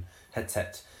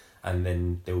headset, and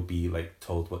then they would be like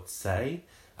told what to say,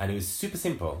 and it was super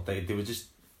simple. They were just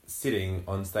sitting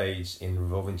on stage in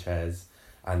revolving chairs,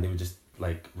 and they would just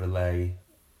like relay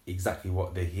exactly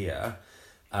what they hear,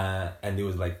 and there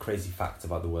was like crazy facts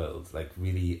about the world, like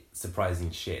really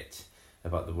surprising shit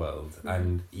about the world,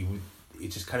 and it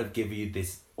just kind of give you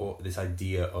this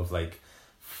idea of like,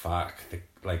 fuck,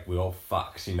 like we're all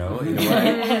fucked, you know, in a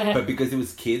way. But because it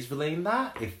was kids relaying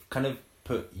that, it kind of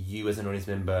put you as an audience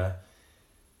member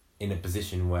in a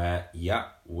position where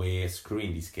we're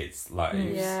screwing these kids'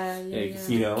 lives.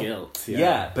 You know, guilt.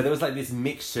 But there was like this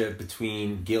mixture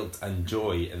between guilt and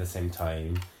joy at the same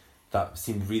time that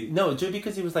seemed really joy,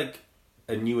 because it was like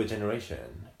a newer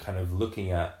generation kind of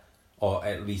looking at, or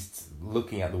at least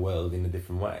looking at the world in a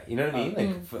different way. You know what I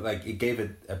mean? Like it gave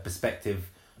a perspective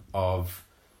of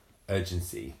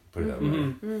urgency, put it that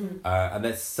way. And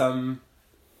there's some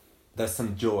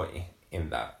joy in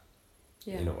that,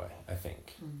 in a way, I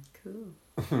think. Cool.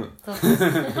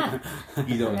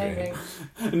 You don't Amazing.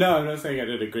 No, I'm not saying I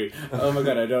don't agree. Oh my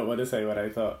god, I don't want to say what I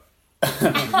thought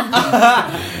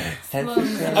I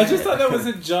just thought that was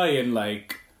a joy in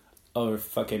like, oh, we're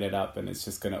fucking it up and it's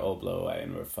just gonna all blow away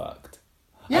and we're fucked.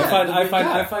 Yeah,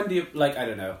 I find the like I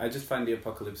don't know. I just find the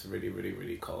apocalypse really, really,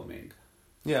 really calming.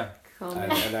 Yeah.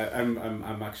 And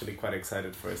I'm actually quite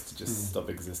excited for us to just stop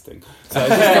existing. So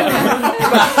but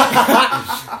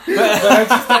I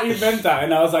just thought you meant that,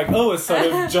 and I was like, oh, a sort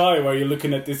of joy where you're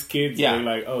looking at this kid, Yeah. and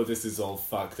you're like, oh, this is all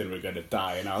fucked, and we're gonna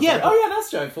die, and I was Yeah, like, but- oh yeah,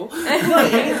 that's joyful.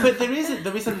 But there is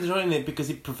something joy in it because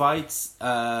it provides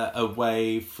a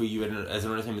way for you as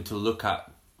an entertainment to look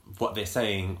at what they're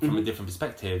saying from a different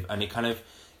perspective, and it kind of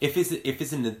if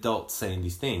it's an adult saying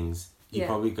these things, you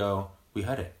probably go, we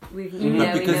heard it. We But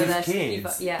know because it's that.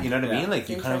 kids, Yeah. you know what I Yeah. mean? Like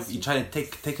you It's kind of you interesting. try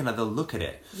to take another look at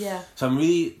it. Yeah. So I'm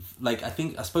really like I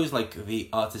suppose like the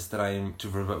artist that I'm to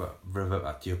revert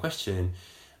back to your question,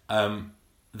 the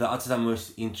artists I'm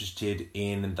most interested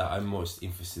in and that I'm most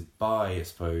interested by, I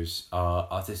suppose, are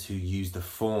artists who use the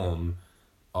form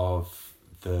of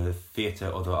the theatre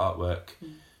or the artwork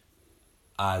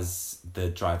as the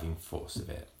driving force of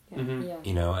it. Yeah.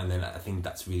 You know, and then I think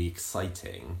that's really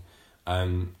exciting,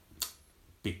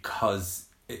 because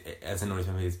as an audience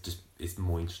member, it's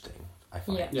more interesting. I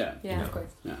find. Yeah. Yeah. Yeah, You of know.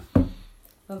 course. Yeah.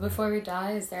 Well, before we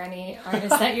die, is there any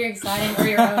artists that you're excited or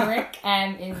your own work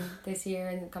in this year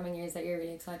and the coming years that you're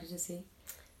really excited to see?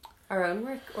 Our own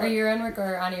work? Or your own work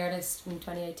or any artist from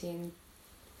 2018,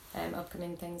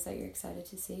 upcoming things that you're excited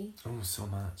to see? Oh, so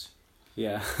much.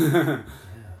 Yeah.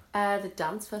 The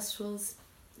dance festivals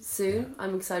soon.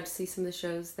 I'm excited to see some of the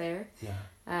shows there. Yeah.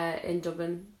 In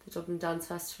Dublin, the Dublin Dance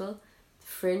Festival. The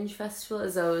Fringe Festival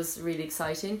is always really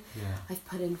exciting. Yeah. I've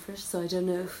put in for it, so I don't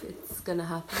know if it's going to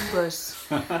happen, but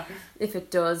if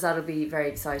it does, that'll be very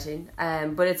exciting.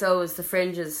 But it's always, the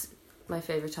Fringe is my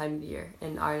favourite time of the year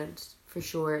in Ireland, for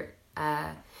sure,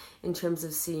 in terms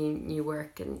of seeing new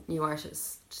work and new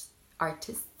artists,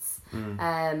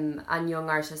 and young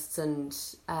artists and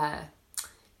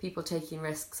people taking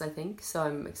risks, I think, so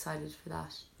I'm excited for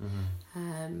that.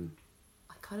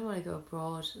 I kind of want to go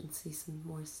abroad and see some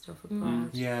more stuff abroad.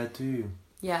 Yeah, I do.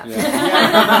 Yeah.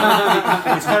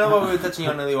 It's kind of what we were touching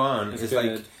on earlier on. It's It's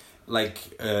good.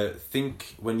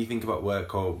 think when you think about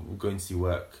work or going to see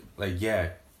work, Yeah.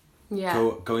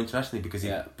 go internationally because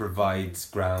Yeah. it provides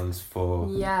grounds for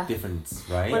Yeah. difference,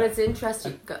 right? Well, it's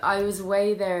interesting. I was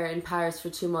away there in Paris for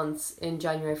 2 months in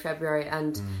January, February,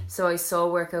 and so I saw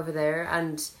work over there,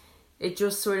 and it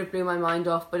just sort of blew my mind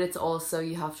off. But it's also,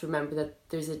 you have to remember that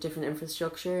there's a different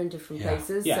infrastructure in different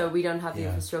places, Yeah. so we don't have the Yeah.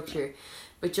 infrastructure.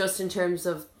 But just in terms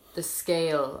of the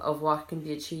scale of what can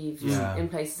be achieved Yeah. in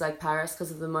places like Paris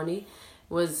because of the money,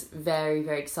 was very,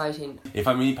 very exciting. If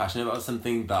I'm really passionate about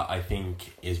something that I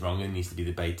think is wrong and needs to be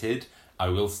debated, I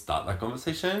will start that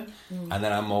conversation, and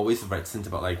then I'm always reticent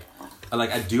about like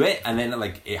I do it, and then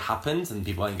like it happens and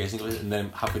people are engaging with it, and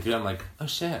then halfway through I'm like, oh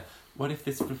shit, what if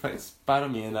this reflects bad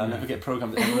on me and I'll never get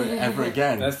programmed ever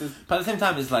again? That's the But at the same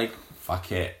time, it's like,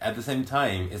 fuck it. At the same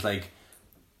time, it's like,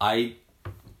 I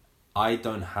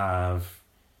don't have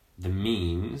the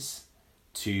means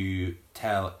to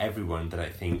tell everyone that I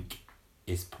think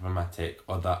is problematic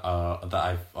or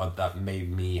that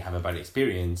made me have a bad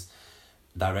experience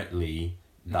directly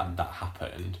that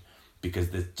happened, because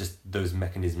there's just those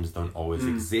mechanisms don't always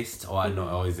exist or are not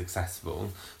always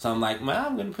accessible. So I'm like, well,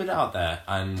 I'm going to put it out there,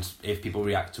 and if people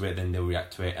react to it, then they'll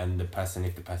react to it, and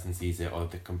if the person sees it or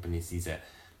the company sees it,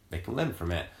 they can learn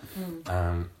from it.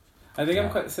 I think Yeah.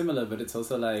 I'm quite similar, but it's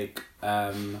also like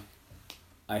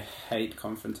I hate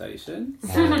confrontation.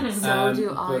 So do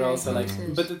I. But also I like, hate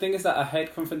it. but the thing is that I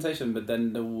hate confrontation, but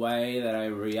then the way that I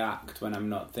react when I'm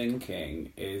not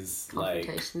thinking is like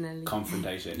Confrontationally.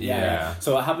 confrontation. Yeah.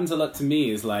 So what happens a lot to me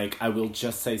is like I will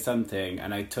just say something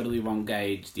and I totally won't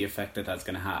gauge the effect that that's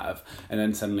gonna have, and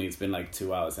then suddenly it's been like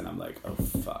 2 hours and I'm like, oh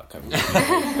fuck, I'm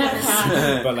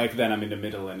but like then I'm in the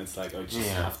middle and it's like, oh, just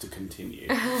Yeah. have to continue.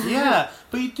 Yeah,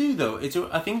 but you do though.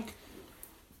 I think,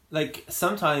 like,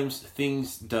 sometimes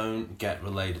things don't get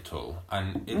relayed at all,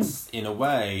 and it's in a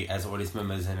way, as audience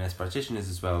members and as practitioners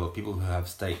as well, or people who have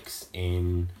stakes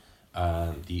in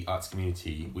the arts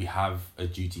community, we have a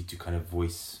duty to kind of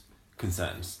voice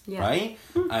concerns, Yeah. right?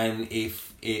 And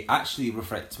if it actually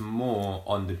reflects more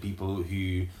on the people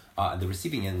who are at the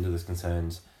receiving end of those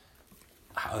concerns,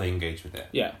 how they engage with it.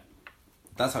 Yeah.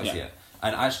 That's how I see Yeah. it.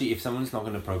 And actually, if someone's not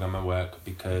going to program my work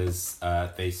because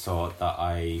they saw that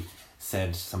I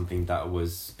said something that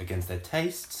was against their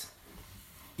tastes,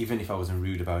 even if I wasn't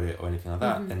rude about it or anything like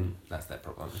that, then that's their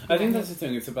problem. I think that's the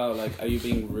thing. It's about like, are you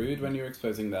being rude when you're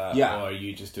exposing that, Yeah. or are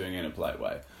you just doing it in a polite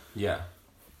way? Yeah.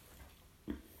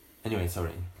 Anyway,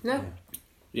 sorry. No.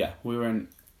 Yeah, we were in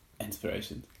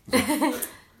inspiration.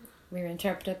 we were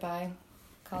interrupted by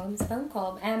Colin's phone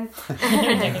call. I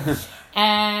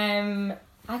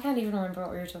can't even remember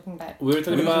what we were talking about. We were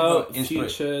talking about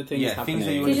future things happening. Things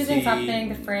that you want Future to things see. happening,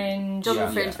 the Fringe.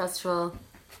 Dublin Fringe Festival.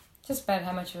 Just about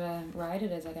how much of a ride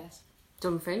it is, I guess.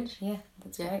 Dublin Fringe? Yeah,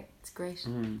 that's Yeah, great. it's great.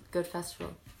 Good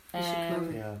festival. You should come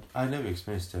over. Yeah, I never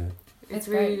experienced it. It's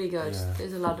great. really good. Yeah.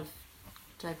 There's a lot of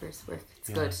diverse work. It's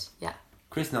Yeah. good. Yeah.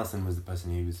 Chris Nelson was the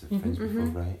person who was at Fringe before,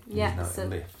 right? He's Yeah, now so- at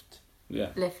Lift. Yeah.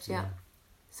 Lift, yeah.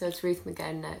 So it's Ruth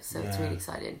McGowan now, so it's Yeah. really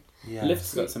exciting. Yeah.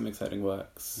 Lift's got some exciting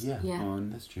works Yeah. Yeah. on.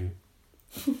 That's true.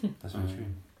 That's very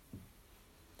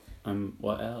true.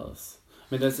 What else?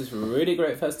 I mean, there's this really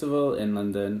great festival in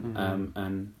London, Mhm.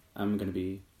 and I'm going to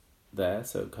be there,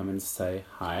 so come and say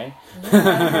hi.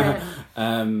 Yeah.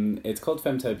 It's called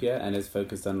Femtopia, and it's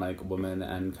focused on like women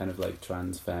and kind of like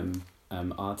trans femme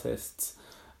artists.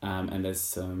 And there's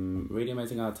some really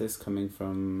amazing artists coming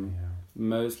from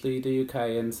mostly the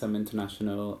UK and some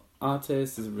international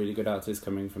artists. There's a really good artist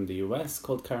coming from the US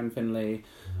called Karen Finley,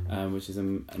 which is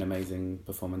an amazing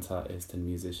performance artist and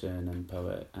musician and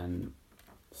poet and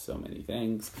so many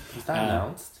things. Is that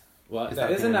announced? What? Is That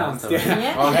that is been announced, announced yeah.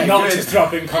 Yeah. Okay, Not good. just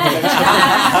dropping confidential.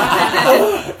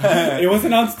 It was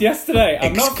announced yesterday.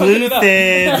 I'm not fucking it up.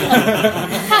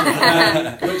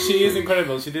 But she is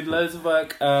incredible. She did loads of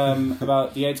work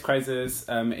about the AIDS crisis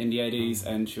in the 80s,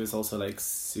 and she was also like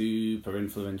super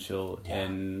influential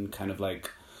in kind of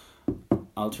like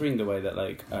altering the way that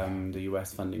like the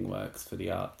US funding works for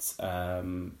the arts.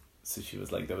 So she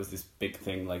was like, there was this big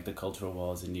thing like the cultural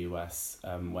wars in the US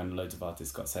when loads of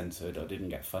artists got censored or didn't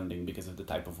get funding because of the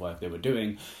type of work they were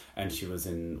doing, and she was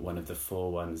in one of the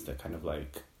 4 ones that kind of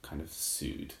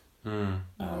sued,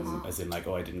 as in like,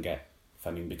 oh, I didn't get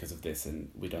funding because of this,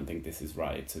 and we don't think this is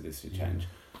right, so this should change,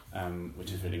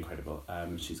 which is really incredible.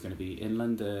 She's going to be in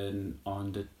London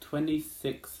on the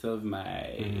 26th of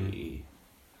May.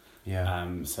 Yeah.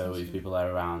 So if people are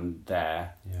around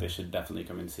there, Yeah. they should definitely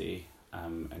come and see.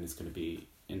 And it's going to be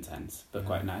intense, but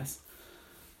quite nice.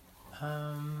 Who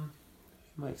am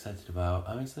I excited about?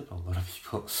 I'm excited about a lot of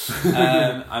people.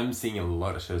 I'm seeing a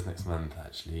lot of shows next month,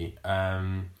 actually.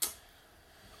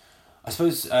 I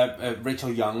suppose Rachel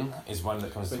Young is one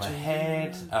that comes to my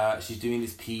head. She's doing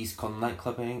this piece called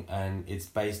Nightclubbing, and it's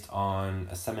based on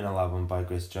a seminal album by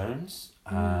Grace Jones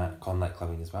called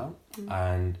Nightclubbing as well.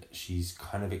 And she's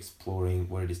kind of exploring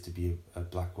what it is to be a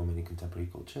black woman in contemporary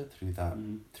culture through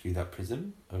that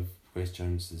prism of Grace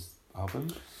Jones's album.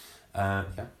 Yeah.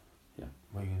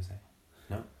 What are you going to say?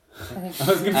 No? I think I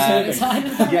was going to say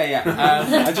things. Yeah.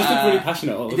 I just look really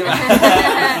passionate all the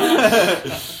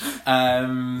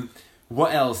time.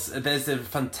 What else? There's a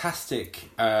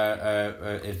fantastic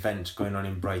event going on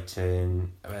in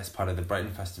Brighton as part of the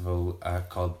Brighton Festival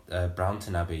called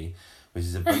Brownton Abbey, which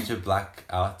is a bunch of black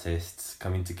artists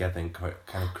coming together and kind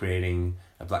of creating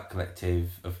a black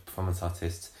collective of performance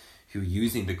artists who are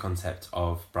using the concept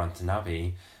of Brownton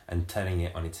Abbey and turning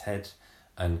it on its head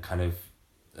and kind of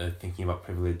thinking about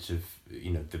privilege of,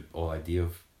 the whole idea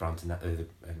of Downton Abbey,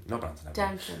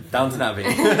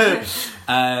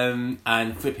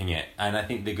 and flipping it. And I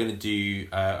think they're going to do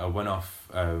a one-off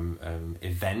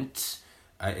event.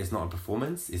 It's not a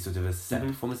performance, it's sort of a set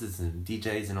performances and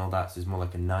DJs and all that, so it's more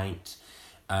like a night.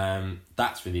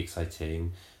 That's really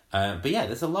exciting. But yeah,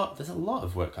 there's a lot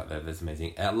of work out there that's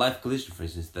amazing. At Live Collision, for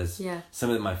instance, there's some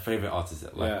of my favourite artists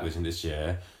at Live Collision this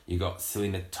year. You got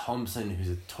Selena Thompson, who's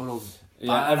a total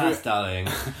badass darling.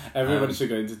 Everybody should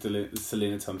go into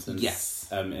Selena Thompson's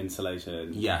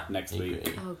installation next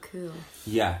week. Oh, cool.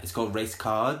 Yeah, it's called Race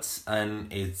Cards,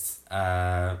 and it's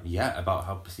about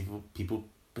how people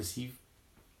perceive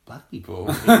black people.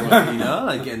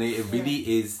 And it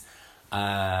really is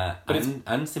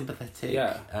unsympathetic.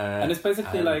 Yeah, and it's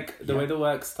basically like the way the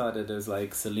work started is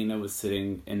like Selena was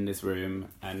sitting in this room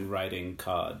and writing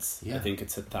cards. I think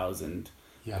it's 1,000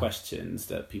 questions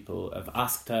that people have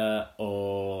asked her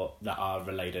or that are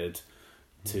related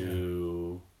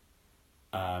to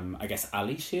I guess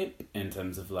allyship in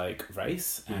terms of like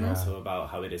race and also about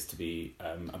how it is to be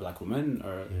a black woman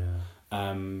or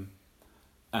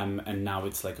and now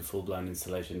it's like a full-blown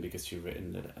installation because she's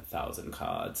written 1,000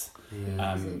 cards.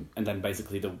 And then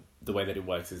basically the way that it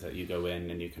works is that you go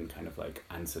in and you can kind of like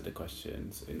answer the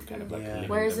questions in kind of like living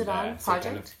where is them it on? there. So Project?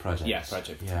 kind of, Project. Yeah,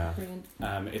 Project. Yeah. brilliant.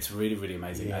 It's really, really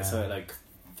amazing. I saw it like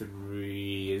 3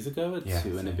 years ago,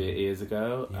 2 and a bit years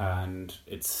ago, and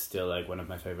it's still like one of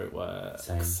my favourite works.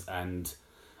 Same. And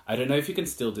I don't know if you can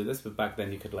still do this, but back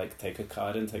then you could like take a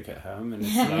card and take it home, and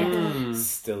it's like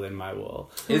still in my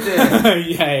wall. Is it?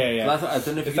 Yeah. Well, I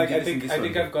don't know if It's you like can I do this in think this I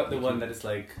think one. I've got the one that is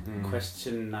like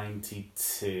question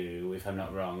 92, if I'm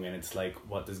not wrong, and it's like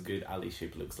what does good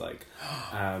allyship looks like,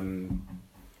 and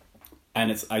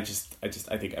it's I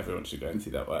think everyone should go and see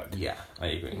that work. Yeah, I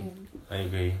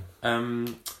agree.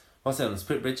 What's on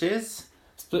Split Bridges?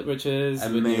 Split Bridges,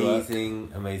 with New York.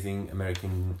 Amazing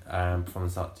American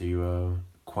performance art duo,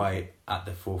 quite at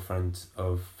the forefront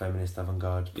of feminist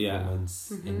avant-garde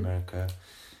performance in America.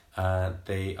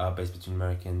 They are based between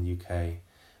America and UK,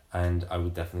 and I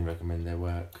would definitely recommend their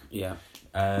work. Yeah.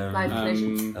 Live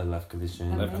Collision. Live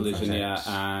Collision. Live Collision, project.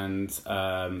 and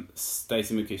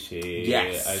Stacey McKishy.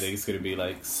 Yes. I think it's going to be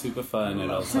like super fun,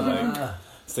 and also like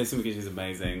Stacey McKishy is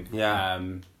amazing. Yeah.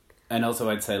 And also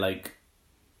I'd say like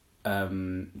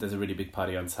there's a really big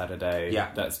party on Saturday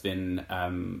that's been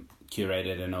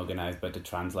curated and organised by the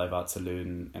Trans Live Art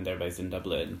Saloon, and they're based in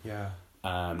Dublin. Yeah.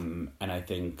 And I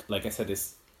think, like I said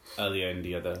this earlier in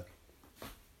the other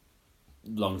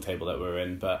long table that we're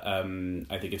in, but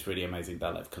I think it's really amazing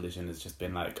that Live Collision has just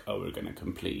been like, oh, we're going to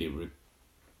completely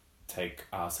take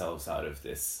ourselves out of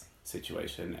this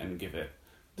situation and give it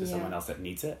to someone else that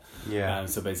needs it. Yeah.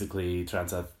 So basically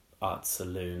Trans Art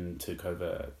Saloon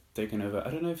taken over. I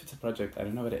don't know if it's a project, I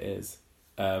don't know what it is.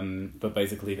 But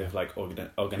basically they've like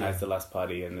organised the last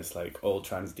party, and it's like all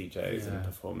trans DJs and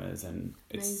performers, and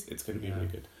it's going to be really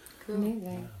good. Cool.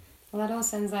 Amazing. Well, that all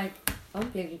sounds like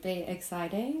unbelievably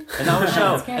exciting. And our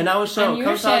show. And our show. And your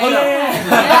Come show. to our show.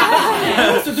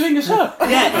 Yeah. So doing a show.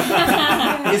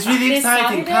 Yeah. It's really This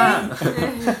exciting.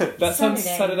 Saturday? Come. That's on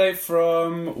Saturday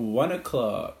from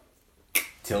 1:00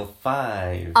 Till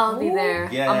 5. I'll be there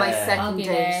on my Yeah. second I'll be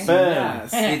date. there.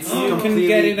 Yes. It's You can completely,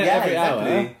 get in at every hour.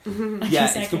 exactly. Yeah,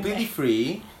 it's Second completely day.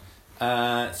 free.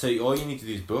 So all you need to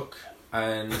do is book,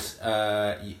 and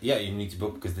you need to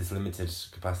book because there's limited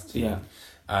capacity. Yeah.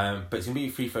 But it's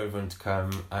completely free for everyone to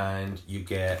come, and you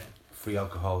get free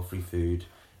alcohol, free food,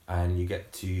 and you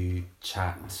get to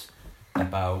chat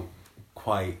about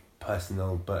quite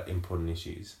personal but important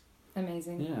issues.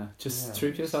 Amazing. Yeah, just Yeah.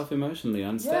 treat yourself emotionally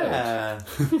on stage. Yeah,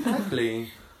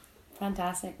 exactly.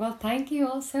 Fantastic. Well, thank you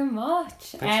all so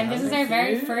much. for This is having our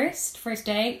very you. first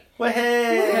date.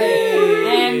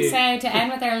 Hey! So to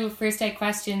end with our first date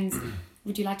questions,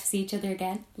 would you like to see each other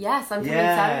again? Yes, I'm coming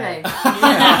Yeah. Saturday.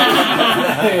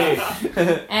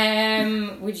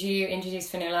 Would you introduce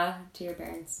Fionnuala to your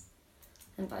parents?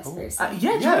 And vice versa.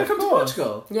 Yeah, do you want to come to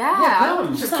Portugal? Yeah, I come.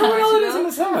 would Just come on holidays in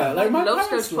the summer. Like, my love to go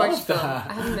parents to love Portugal. that.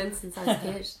 I haven't been since I was a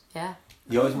kid. Yeah,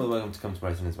 You're always more welcome to come to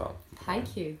Brighton as well.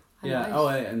 thank you. I Yeah. might. Oh,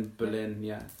 and Berlin.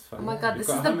 Yeah, it's fun. Oh my god, We've this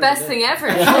got is a the home in best Berlin. thing ever.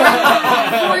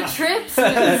 4 trips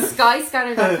with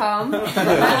skyscanner.com.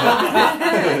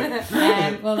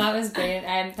 Well, that was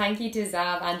brilliant. Thank you to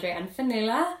Zav, Andre, and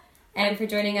Fionnuala for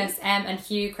joining us, and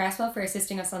Hugh Cresswell for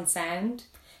assisting us on sound.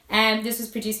 This was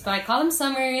produced by Colm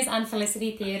Summers and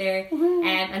Felicity Theatre.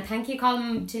 And thank you,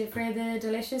 Colm, for the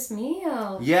delicious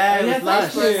meal. Yeah, it was thank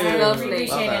lush. you. We Lovely.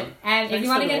 appreciate Well it. If Thanks you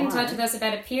want for to get the in touch wine. with us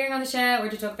about appearing on the show or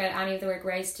to talk about any of the work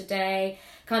raised today,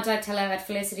 contact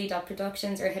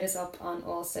hello@felicity.productions or hit us up on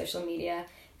all social media.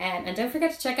 And don't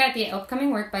forget to check out the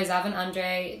upcoming work by Zav and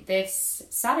Andre this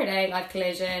Saturday, Live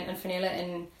Collision, and Fionnuala.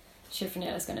 And sure,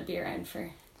 Fionnuala's going to be around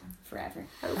for forever.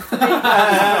 She's going to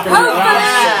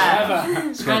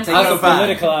And take As a us back.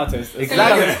 political artist.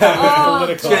 Exactly.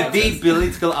 Political She's the artist.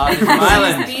 political artist from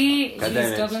Ireland. She's God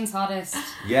damn it. Dublin's hottest.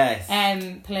 Yes.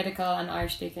 Political and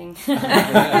Irish speaking.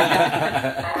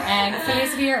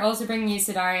 Felicity are also bringing you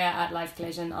Sidaria at Live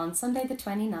Collision on Sunday the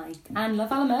 29th. And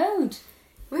Love Alamode.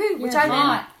 Woohoo, which You're I'm in.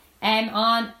 hot.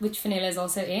 On which Fionnuala is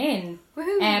also in.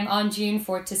 Woohoo. On June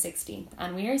 4th to 16th.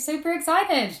 And we are super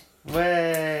excited.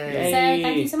 Way. So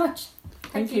thank you so much.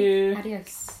 Thank you.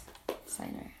 Adios.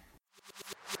 Sayonara.